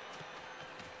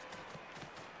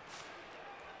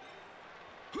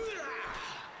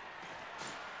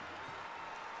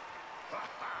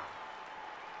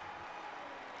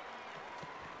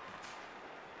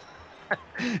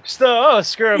 So,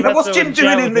 screw him. Yeah, what's Jim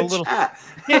doing in the chat?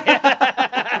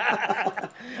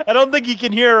 I don't think he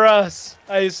can hear us.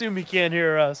 I assume he can't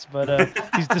hear us, but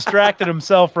he's distracted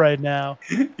himself right now.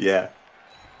 Yeah.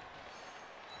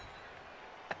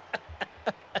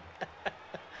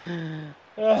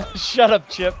 Shut up,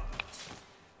 Chip.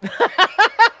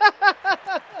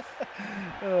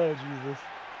 Oh, Jesus.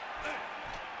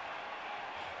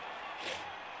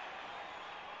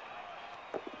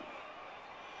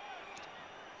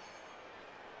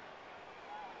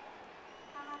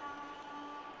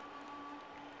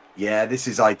 Yeah, this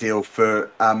is ideal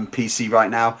for PC right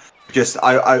now. Just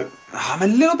I'm a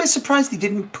little bit surprised he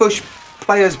didn't push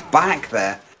players back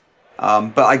there.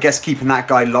 But I guess keeping that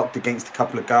guy locked against a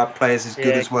couple of guard players is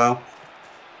good as well.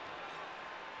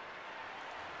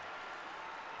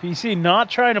 PC not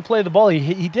trying to play the ball.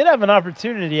 He did have an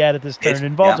opportunity at it this turn. It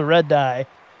involves a red die.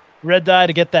 Red die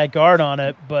to get that guard on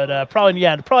it, but probably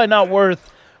not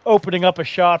worth opening up a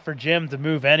shot for Jim to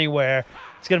move anywhere.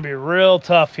 It's going to be real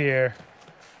tough here.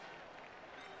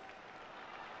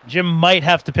 Jim might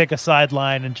have to pick a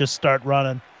sideline and just start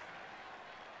running.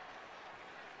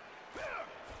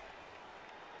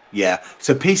 Yeah,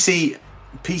 so PC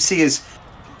has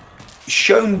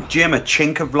shown Jim a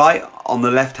chink of light on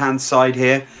the left-hand side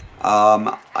here.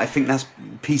 I think that's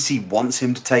PC wants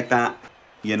him to take that,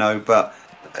 but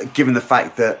given the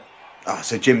fact that...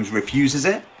 so Jim refuses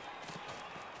it?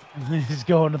 He's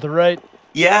going to the right.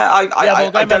 Yeah,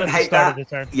 I don't hate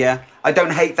that. Yeah, I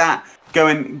don't hate that.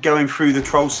 Going through the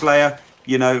Troll Slayer,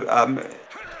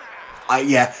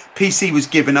 PC was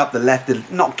giving up the left,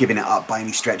 not giving it up by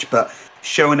any stretch, but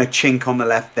showing a chink on the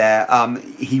left there.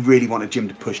 He really wanted Jim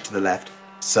to push to the left.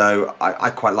 So I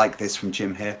quite like this from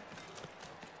Jim here.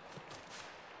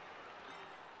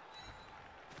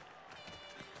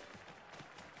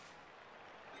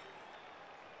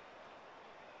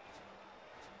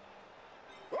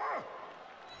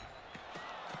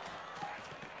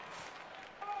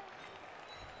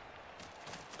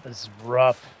 This is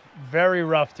rough. Very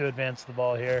rough to advance the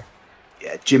ball here.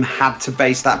 Yeah, Jim had to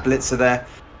base that blitzer there.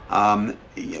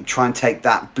 Try and take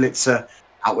that blitzer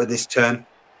out with this turn.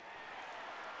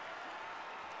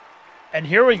 And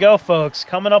here we go, folks.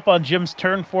 Coming up on Jim's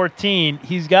turn 14.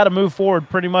 He's got to move forward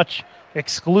pretty much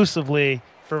exclusively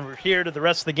from here to the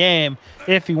rest of the game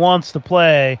if he wants to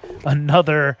play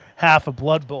another half a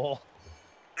Blood Bowl.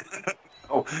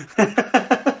 Oh.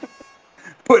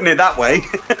 Putting it that way.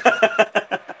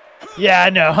 Yeah,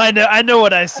 I know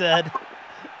what I said.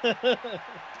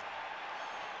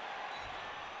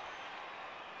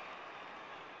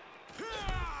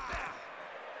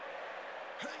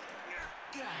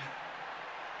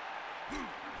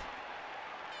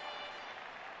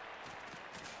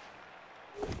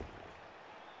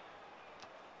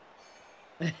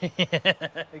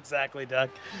 Exactly, Doug.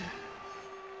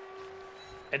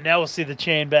 And now we'll see the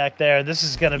chain back there. This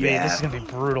is gonna be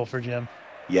brutal for Jim.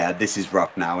 Yeah, this is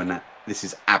rough now, isn't it? This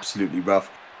is absolutely rough.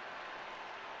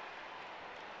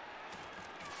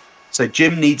 So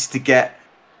Jim needs to get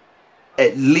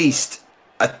at least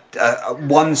a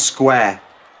one square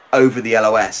over the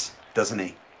LOS, doesn't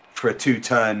he? For a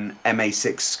 2-turn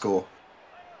MA6 score.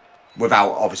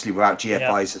 Without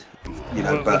GFIs, you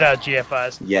know. But without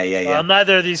GFIs. Yeah. Well,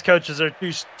 neither of these coaches are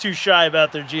too shy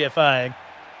about their GFIing.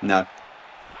 No.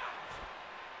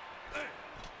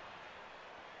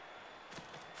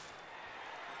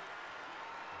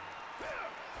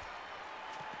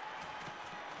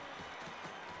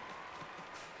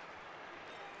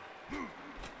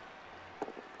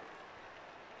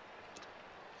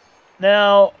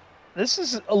 Now, this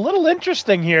is a little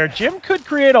interesting here. Jim could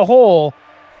create a hole.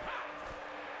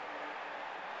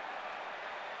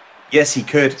 Yes, he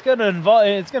could. It's gonna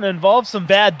involve some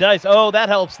bad dice. Oh, that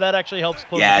helps. That actually helps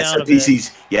close it down so a bit.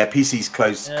 PC's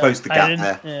closed the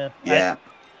gap there. Yeah.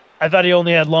 I thought he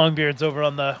only had Longbeards over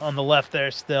on the left there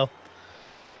still.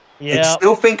 Yeah. I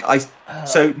still think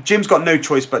so Jim's got no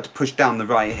choice but to push down the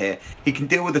right here. He can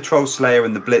deal with the Troll Slayer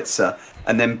and the Blitzer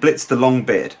and then blitz the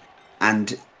Longbeard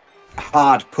and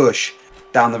hard push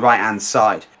down the right-hand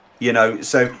side. You know,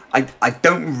 so I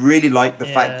don't really like the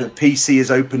fact that PC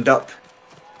has opened up.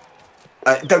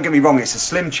 Don't get me wrong, it's a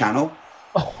slim channel.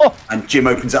 And Jim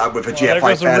opens it up with a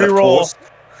GFI fail, of course.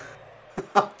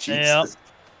 Oh, Jesus.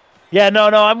 Yeah, no,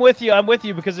 I'm with you. I'm with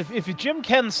you because if Jim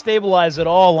can stabilize it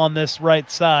all on this right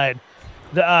side,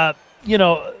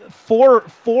 four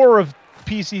of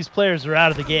PC's players are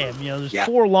out of the game. You know, there's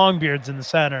 4 Longbeards in the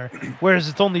center, whereas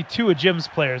it's only 2 of Jim's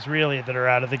players really that are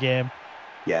out of the game.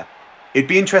 Yeah. It'd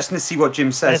be interesting to see what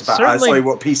Jim says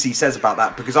what PC says about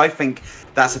that, because I think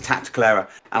that's a tactical error,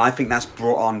 and I think that's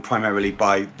brought on primarily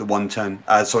by the 1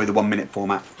 minute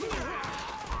format.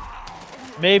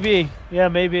 Maybe, yeah,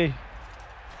 maybe.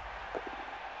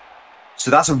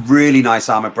 So that's a really nice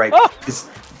armor break.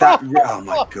 Oh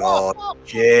my god,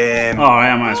 Jim! All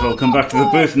right, I might as well come back to the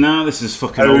booth now. This is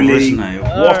fucking over, isn't it?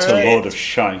 What a load of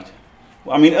shite.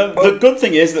 I mean, the good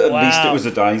thing is that at least it was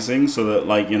a dicing, so that,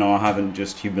 like, you know, I haven't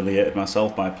just humiliated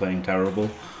myself by playing terrible.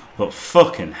 But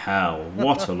fucking hell,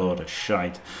 what a load of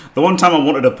shite. The one time I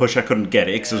wanted to push, I couldn't get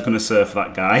it because I was going to surf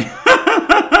that guy.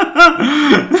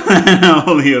 And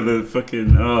all the other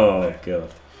fucking... Oh,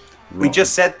 God. We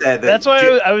just said there that... That's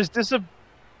why I was disappointed.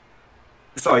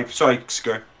 Sorry,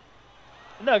 Skr.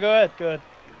 No, go ahead.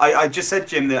 I just said,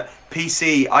 Jim, that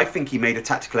PC, I think he made a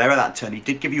tactical error that turn. He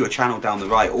did give you a channel down the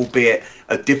right, albeit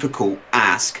a difficult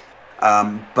ask,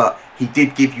 but he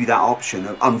did give you that option.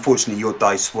 Unfortunately, your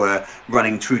dice were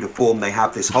running true to form. They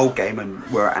have this whole game and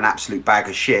were an absolute bag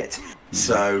of shit.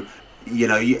 So, you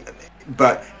know,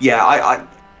 but yeah,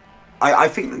 I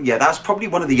think, that's probably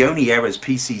one of the only errors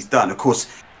PC's done. Of course,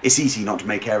 it's easy not to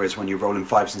make errors when you're rolling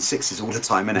 5s and 6s all the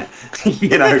time, isn't it?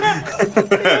 You know,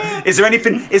 is there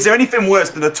anything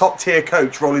worse than a top tier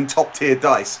coach rolling top tier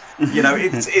dice? You know,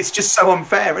 it's just so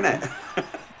unfair, isn't it?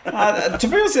 To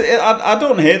be honest, I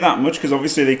don't hear that much because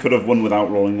obviously they could have won without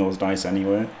rolling those dice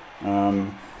anyway.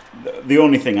 The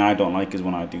only thing I don't like is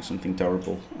when I do something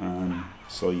terrible.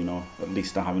 So, you know, at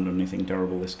least I haven't done anything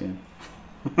terrible this game.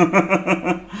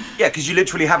 Yeah, because you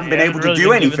literally haven't been able to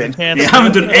do anything. You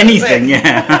haven't done anything, You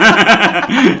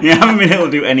haven't been able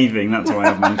to do anything. That's why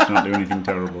I've managed to not do anything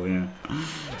terrible, yeah.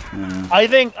 I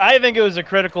think it was a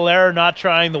critical error not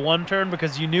trying the one turn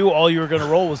because you knew all you were going to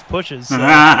roll was pushes. So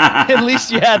at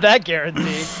least you had that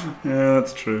guarantee. Yeah,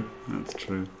 that's true. That's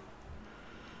true.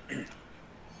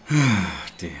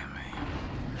 Dear me.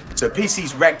 So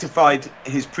PC's rectified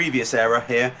his previous error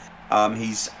here.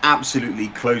 He's absolutely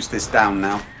closed this down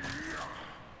now.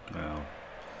 Well,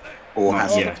 Or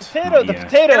has yet. he? The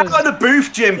potatoes. Get out of the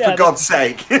booth, Jim, for God's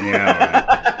sake. Yeah,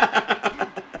 right.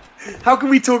 How can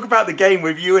we talk about the game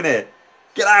with you in it?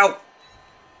 Get out.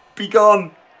 Be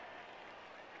gone.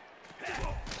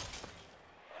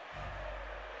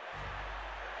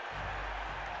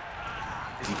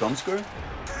 Is he gone, Screw?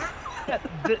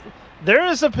 There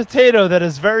is a potato that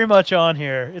is very much on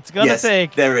here. It's gonna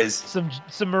take there is some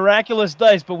miraculous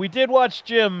dice, but we did watch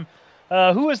Jim.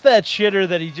 Who was that shitter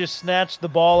that he just snatched the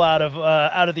ball out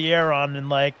of the air on in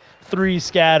like 3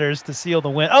 scatters to seal the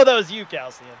win? Oh, that was you,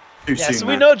 Calcium. So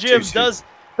we know Jim does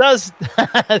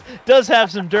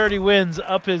have some dirty wins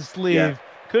up his sleeve. Yeah.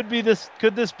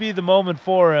 Could this be the moment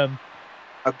for him?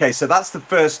 Okay, so that's the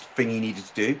first thing he needed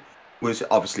to do. Was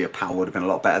obviously a power would have been a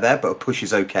lot better there, but a push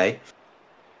is okay.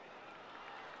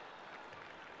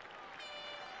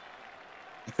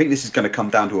 I think this is going to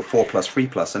come down to a 4+,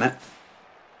 3+, isn't it?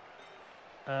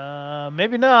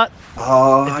 Maybe not.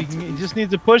 Oh, He just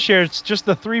needs a push here. It's just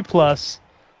the 3+.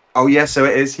 Oh, yeah, so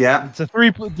it is, yeah. It's a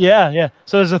 3. Yeah.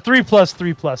 So there's a 3+,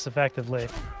 3+ effectively.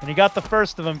 And he got the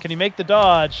first of them. Can he make the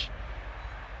dodge?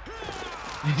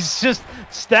 He's just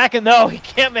stacking. No, he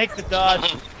can't make the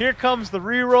dodge. Here comes the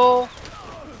reroll.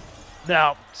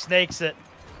 No, snakes it.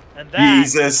 And that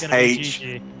Jesus is gonna be H.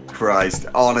 GG. Christ,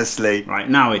 honestly. Right,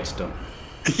 now it's done.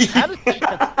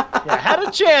 Had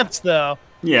a chance though.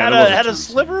 Yeah, had a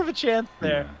sliver of a chance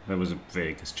there. Yeah, there was a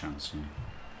Vegas chance.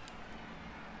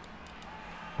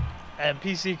 Yeah. And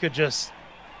PC could just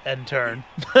end turn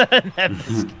and end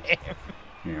this game.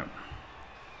 Yeah.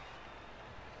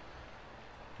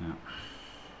 Yeah.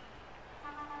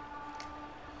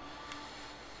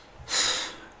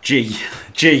 G.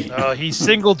 Oh, he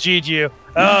single G'd you.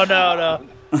 Oh, no.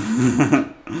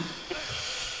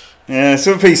 Yeah,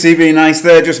 some PC being nice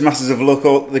there, just masses of luck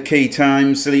at the key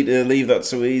time. Silly to leave that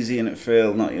so easy and it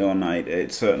failed. Not your night.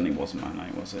 It certainly wasn't my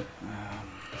night, was it?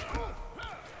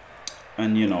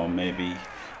 And, you know, maybe...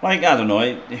 Like, I don't know,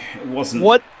 it wasn't...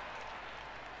 What?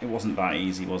 It wasn't that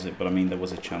easy, was it? But, I mean, there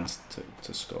was a chance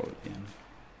to score at the end.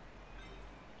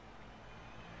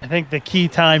 I think the key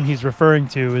time he's referring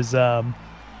to is,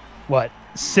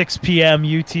 6 p.m.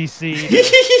 UTC,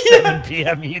 7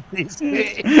 p.m.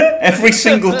 UTC. Every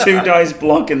single 2 dice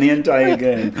block in the entire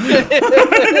game.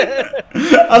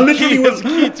 I literally was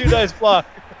key 2 dice block.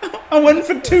 I went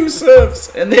for 2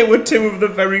 serves, and they were 2 of the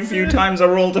very few times I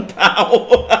rolled a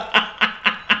POW.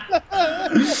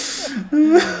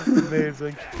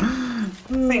 Amazing. I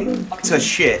think utter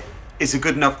shit is a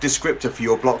good enough descriptor for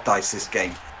your block dice this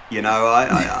game. You know,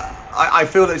 I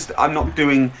feel that I'm not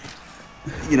doing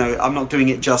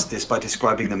it justice by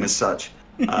describing them as such.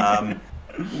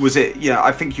 Was it? Yeah,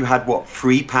 I think you had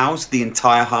 3 POWs the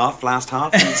entire last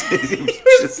half. I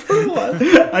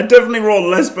definitely rolled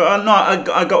less, but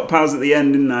I got POWs at the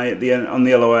end, didn't I? At the end on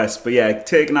the LOS, but yeah,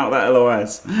 taking out that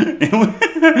LOS,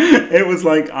 it was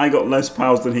like I got less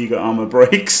POWs than he got armor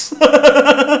breaks.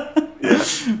 Yeah.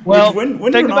 Well,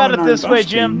 think about it this way,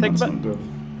 Jim.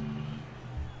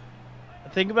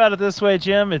 Think about it this way,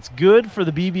 Jim. It's good for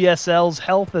the BBSL's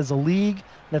health as a league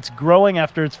that's growing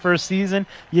after its first season.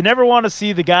 You never want to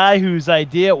see the guy whose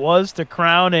idea it was to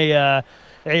crown a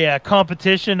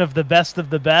competition of the best,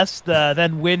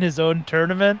 then win his own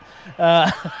tournament.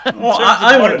 Well,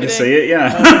 I wanted to see it,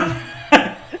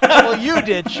 yeah. Well, you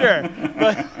did, sure.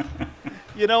 But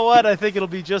you know what? I think it'll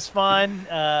be just fine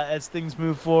as things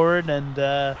move forward, and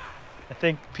I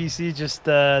think PC just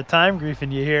time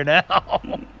griefing you here now.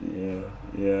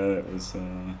 Yeah, it was.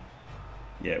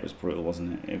 It was brutal,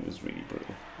 wasn't it? It was really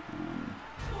brutal.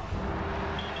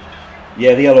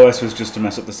 Yeah, the LOS was just to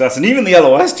mess up the stats, and even the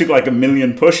LOS took like 1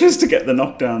 million pushes to get the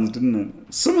knockdowns, didn't it?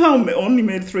 Somehow only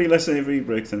made 3 less AV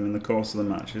breaks than in the course of the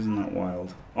match. Isn't that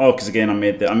wild? Oh, because again, I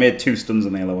made 2 stuns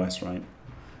on the LOS, right?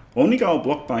 Only got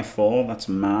blocked by 4. That's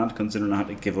mad, considering I had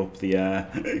to give up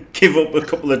give up a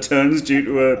couple of turns due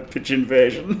to a pitch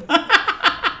invasion.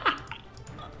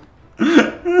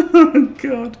 Oh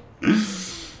God.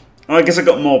 Oh, I guess I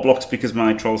got more blocks because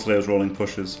my Troll Slayer was rolling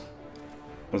pushes,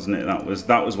 wasn't it?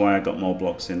 That was why I got more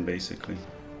blocks in, basically.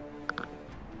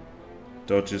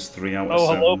 Dodges 3 out of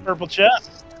 7. Oh, hello,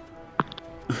 PurpleChest.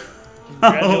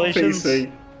 Congratulations. Oh,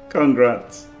 PC.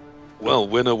 Congrats. Well,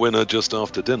 winner just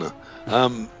after dinner.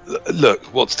 Look,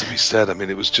 what's to be said? I mean,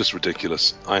 it was just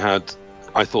ridiculous. I had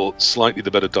I thought slightly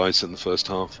the better dice in the first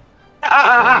half,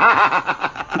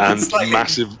 and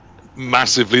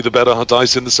massively the better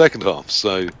dice in the second half.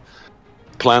 So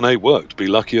plan A worked. Be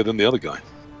luckier than the other guy.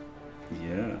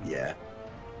 Yeah.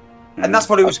 And that's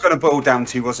what it was going to boil down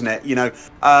to, wasn't it? You know,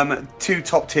 2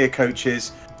 top-tier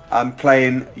coaches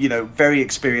playing, you know, very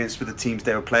experienced with the teams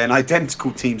they were playing,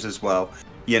 identical teams as well.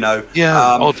 You know,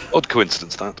 odd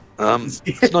coincidence that.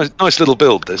 It's nice little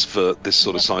build this for this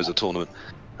sort of size of tournament.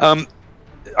 I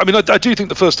mean, I do think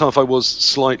the first half I was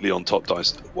slightly on top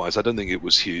dice-wise. I don't think it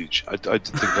was huge. I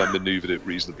think I manoeuvred it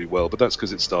reasonably well, but that's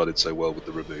because it started so well with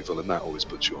the removal, and that always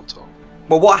puts you on top.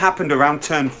 Well, what happened around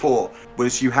turn 4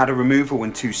 was you had a removal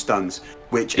and 2 stuns,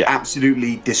 which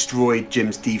absolutely destroyed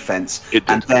Jim's defense. It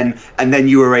did. And then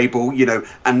you were able, you know,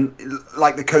 and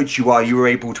like the coach you are, you were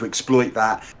able to exploit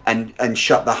that and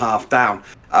shut the half down.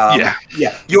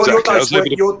 Your dice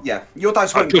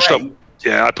weren't great.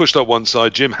 I pushed up one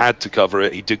side. Jim had to cover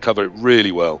it. He did cover it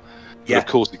really well. But of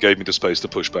course, it gave me the space to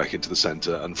push back into the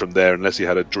centre. And from there, unless he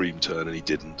had a dream turn, and he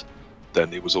didn't,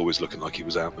 then it was always looking like he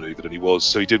was outmanoeuvred, and he was.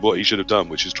 So he did what he should have done,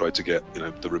 which is try to get, you know,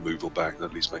 the removal back and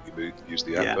at least make me use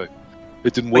the ammo.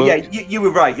 It didn't work. But you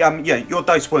were right. Your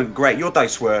dice weren't great. Your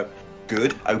dice were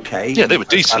good, okay. Yeah, they were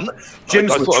decent.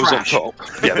 Jim's I were thought trash. I was on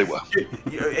top. Yeah, they were.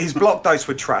 His block dice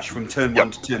were trash from turn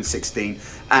 1 to turn 16,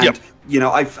 and you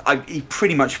know, he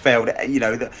pretty much failed. You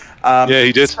know,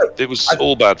 he did. It was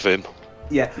all bad for him.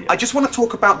 Yeah, I just want to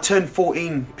talk about turn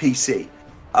 14 PC.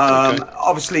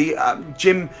 Obviously,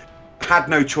 Jim had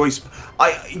no choice.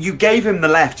 You gave him the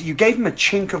left. You gave him a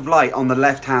chink of light on the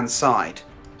left-hand side.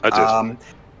 I did.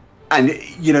 And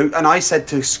you know, and I said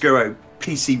to Skuro,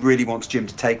 PC really wants Jim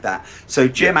to take that. So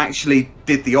Jim actually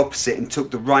did the opposite and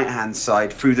took the right-hand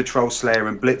side through the Troll Slayer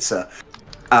and Blitzer.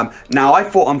 Now, I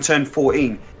thought on turn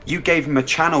 14, you gave him a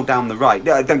channel down the right.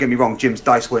 Don't get me wrong, Jim's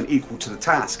dice weren't equal to the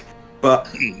task.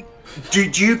 But do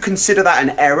you consider that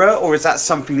an error, or is that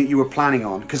something that you were planning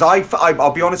on? Because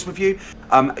I'll be honest with you,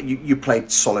 you played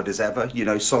solid as ever, you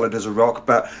know, solid as a rock.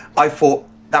 But I thought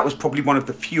that was probably one of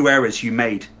the few errors you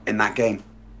made in that game.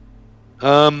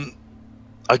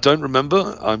 I don't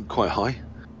remember. I'm quite high.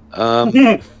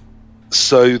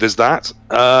 So there's that.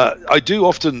 I do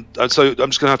often. So I'm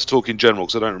just going to have to talk in general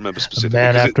because I don't remember specifically.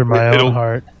 Man after my own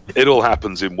heart. It all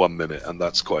happens in 1 minute, and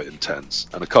that's quite intense.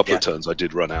 And a couple of turns I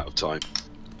did run out of time,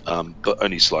 but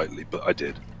only slightly. But I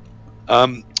did.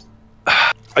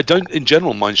 I don't, in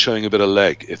general, mind showing a bit of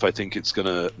leg if I think it's going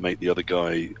to make the other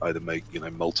guy either make, you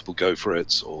know, multiple go for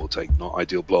it or take not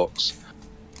ideal blocks,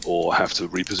 or have to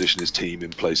reposition his team in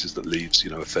places that leaves,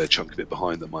 you know, a fair chunk of it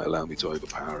behind that might allow me to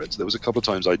overpower it. So there was a couple of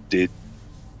times I did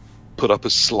put up a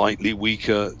slightly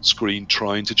weaker screen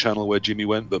trying to channel where Jimmy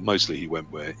went, but mostly he went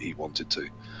where he wanted to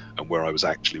and where I was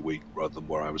actually weak rather than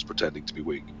where I was pretending to be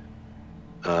weak.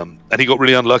 And he got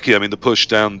really unlucky. I mean, the push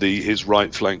down his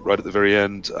right flank right at the very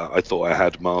end, I thought I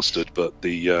had mastered, but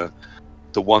the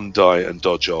one die and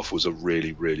dodge off was a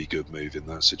really, really good move in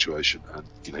that situation, and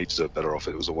you know, he deserved better off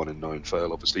it. It was a 1 in 9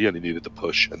 fail. Obviously, he only needed the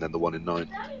push and then the 1 in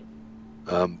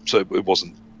 9. So it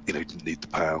wasn't, you know, he didn't need the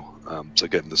POW. So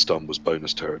getting the stun was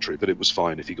bonus territory, but it was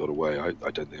fine if he got away.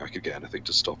 I don't think I could get anything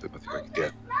to stop him. I think I could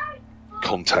get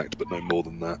contact, but no more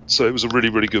than that. So it was a really,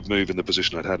 really good move in the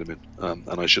position I'd had him in,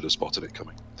 and I should have spotted it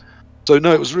coming. So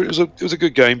no, it was a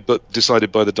good game, but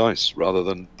decided by the dice rather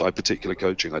than by particular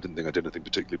coaching. I didn't think I did anything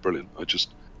particularly brilliant. I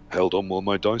just held on while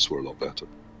my dice were a lot better.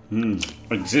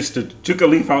 Existed. Took a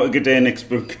leaf out of Gdanik's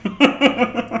book.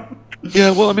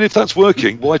 Yeah, well, I mean, if that's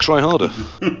working, why try harder?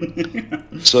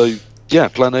 So yeah,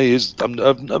 plan A is.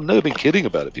 I've never been kidding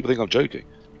about it. People think I'm joking.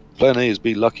 Plan A is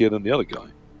be luckier than the other guy.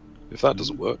 If that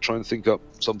doesn't work, try and think up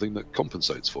something that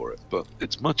compensates for it. But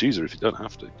it's much easier if you don't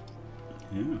have to.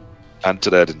 Yeah. And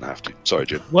today I didn't have to. Sorry,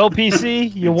 Jim. Well,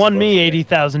 PC, you won me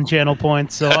 80,000 channel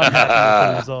points, so I'm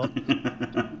happy with the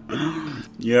result.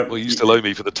 Yeah. Well, you still owe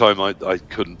me for the time I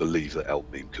couldn't believe that Elk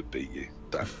Meme could beat you.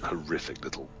 That horrific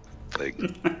little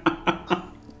thing.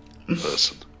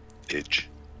 Person. Itch.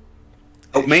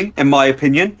 Elk Meme, in my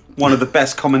opinion, one of the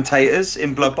best commentators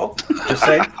in Blood Bowl. Just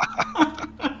saying.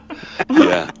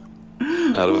 Yeah.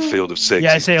 Out of a field of 6,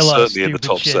 yeah, I say a lot certainly of in the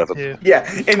top 7. Too. Yeah,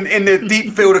 in the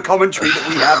deep field of commentary that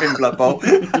we have in Blood Bowl.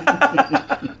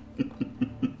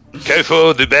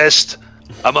 Kofo, the best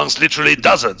amongst literally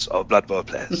dozens of Blood Bowl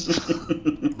players.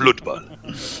 Blood Bowl.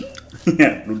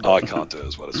 Yeah. I can't do it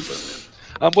as well as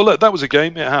Fred. Well, look, that was a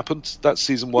game. It happened. That's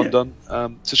season 1 done.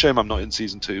 It's a shame I'm not in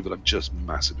season 2, but I'm just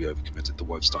massively overcommitted. The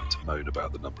wife's starting to moan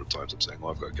about the number of times I'm saying, "Oh,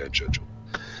 I've got a game schedule."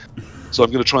 So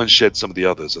I'm going to try and shed some of the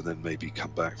others, and then maybe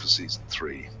come back for season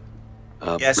 3.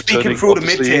 Speaking for all the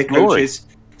mid-tier coaches,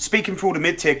 speaking for all the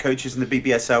mid-tier coaches in the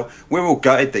BBSL, we're all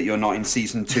gutted that you're not in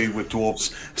season 2 with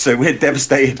dwarves. So we're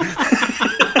devastated.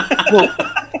 Well,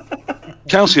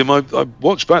 Calcium, I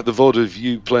watched back the VOD of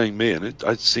you playing me, and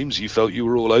it seems you felt you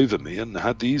were all over me and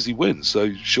had the easy win.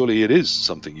 So surely it is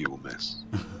something you will miss.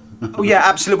 Oh yeah,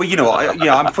 absolutely. You know what?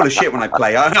 Yeah, I'm full of shit when I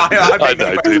play. I make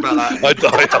no bones about that.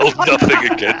 I hold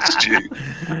nothing against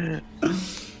you.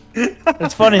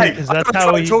 It's funny because that's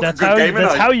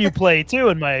how you play too.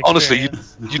 In my experience.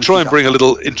 Honestly, you try and bring a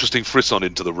little interesting frisson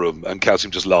into the room, and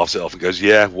Calcium just laughs it off and goes,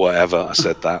 "Yeah, whatever. I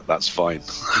said that. That's fine."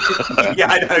 Yeah,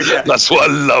 I know. Yeah, that's what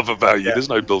I love about you. Yeah. There's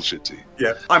no bullshit to you.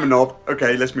 Yeah, I'm a knob.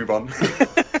 Okay, let's move on.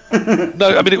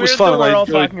 No, I mean it was fun. We're all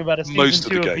talking about a most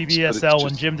season 2 of games, BBSL.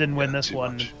 When Jim didn't win this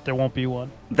one, there won't be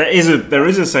one. There is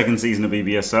a second season of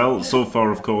BBSL. So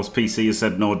far, of course, PC has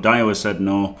said no, Dio has said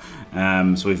no.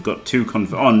 So we've got 2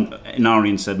 confirmed.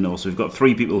 Inarian said no. So we've got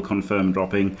 3 people confirmed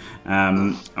dropping.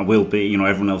 I will be. You know,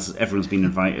 everyone's been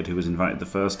invited who was invited the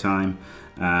first time.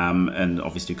 And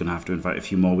obviously, you're going to have to invite a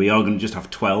few more. We are going to just have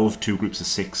 12, 2 groups of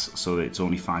 6, so it's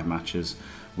only 5 matches,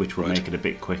 which will make it a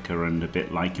bit quicker and a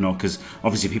bit like, you know, because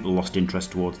obviously people lost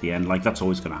interest towards the end. Like, that's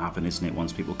always going to happen, isn't it,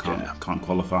 once people can't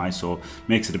qualify, so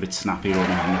makes it a bit snappier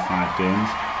only having the 5 games.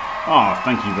 Oh,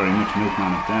 thank you very much,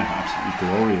 Milkman up there. Absolutely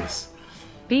glorious.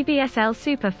 BBSL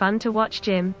super fun to watch,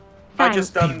 Jim. Thanks. I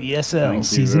just BBSL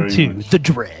season 2, The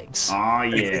Dregs. Oh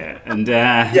yeah, and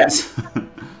yes.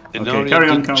 Okay, carry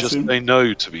on, just say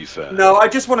no, to be fair. No, I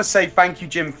just want to say thank you,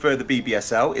 Jim, for the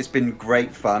BBSL. It's been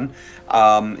great fun.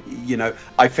 You know,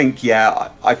 I think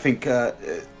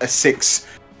a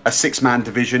six-man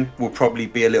division will probably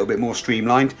be a little bit more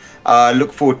streamlined.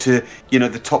 Look forward to, you know,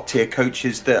 the top tier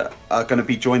coaches that are going to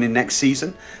be joining next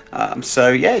season. So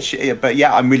yeah, but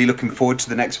yeah, I'm really looking forward to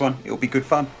the next one. It'll be good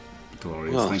fun.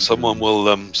 Glorious. Well, someone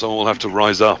will have to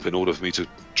rise up in order for me to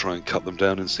try and cut them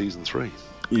down in season 3.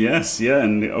 Yes, yeah,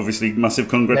 and obviously massive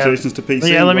congratulations to PC.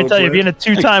 Yeah, let me tell you, being a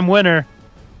 2-time winner.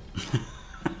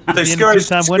 So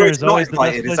Scurry's winner is always the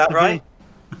best place, is that right?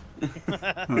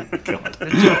 Oh, God. They're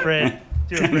too afraid.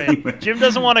 Anyway. Jim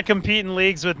doesn't want to compete in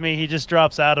leagues with me. He just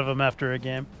drops out of them after a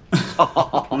game.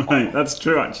 Right, that's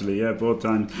true actually, yeah, both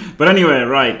times. But anyway,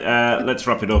 right, let's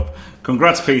wrap it up.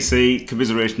 Congrats, PC.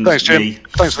 Commiserations. Thanks, Jim. Me.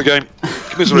 Thanks for the game.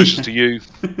 Commiserations to you.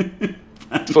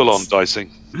 Full on dicing.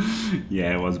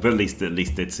 Yeah, it was, but at least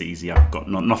it's easy. I've got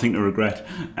nothing to regret.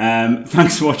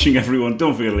 Thanks for watching, everyone.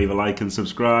 Don't forget to leave a like and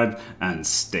subscribe, and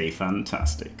stay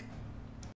fantastic.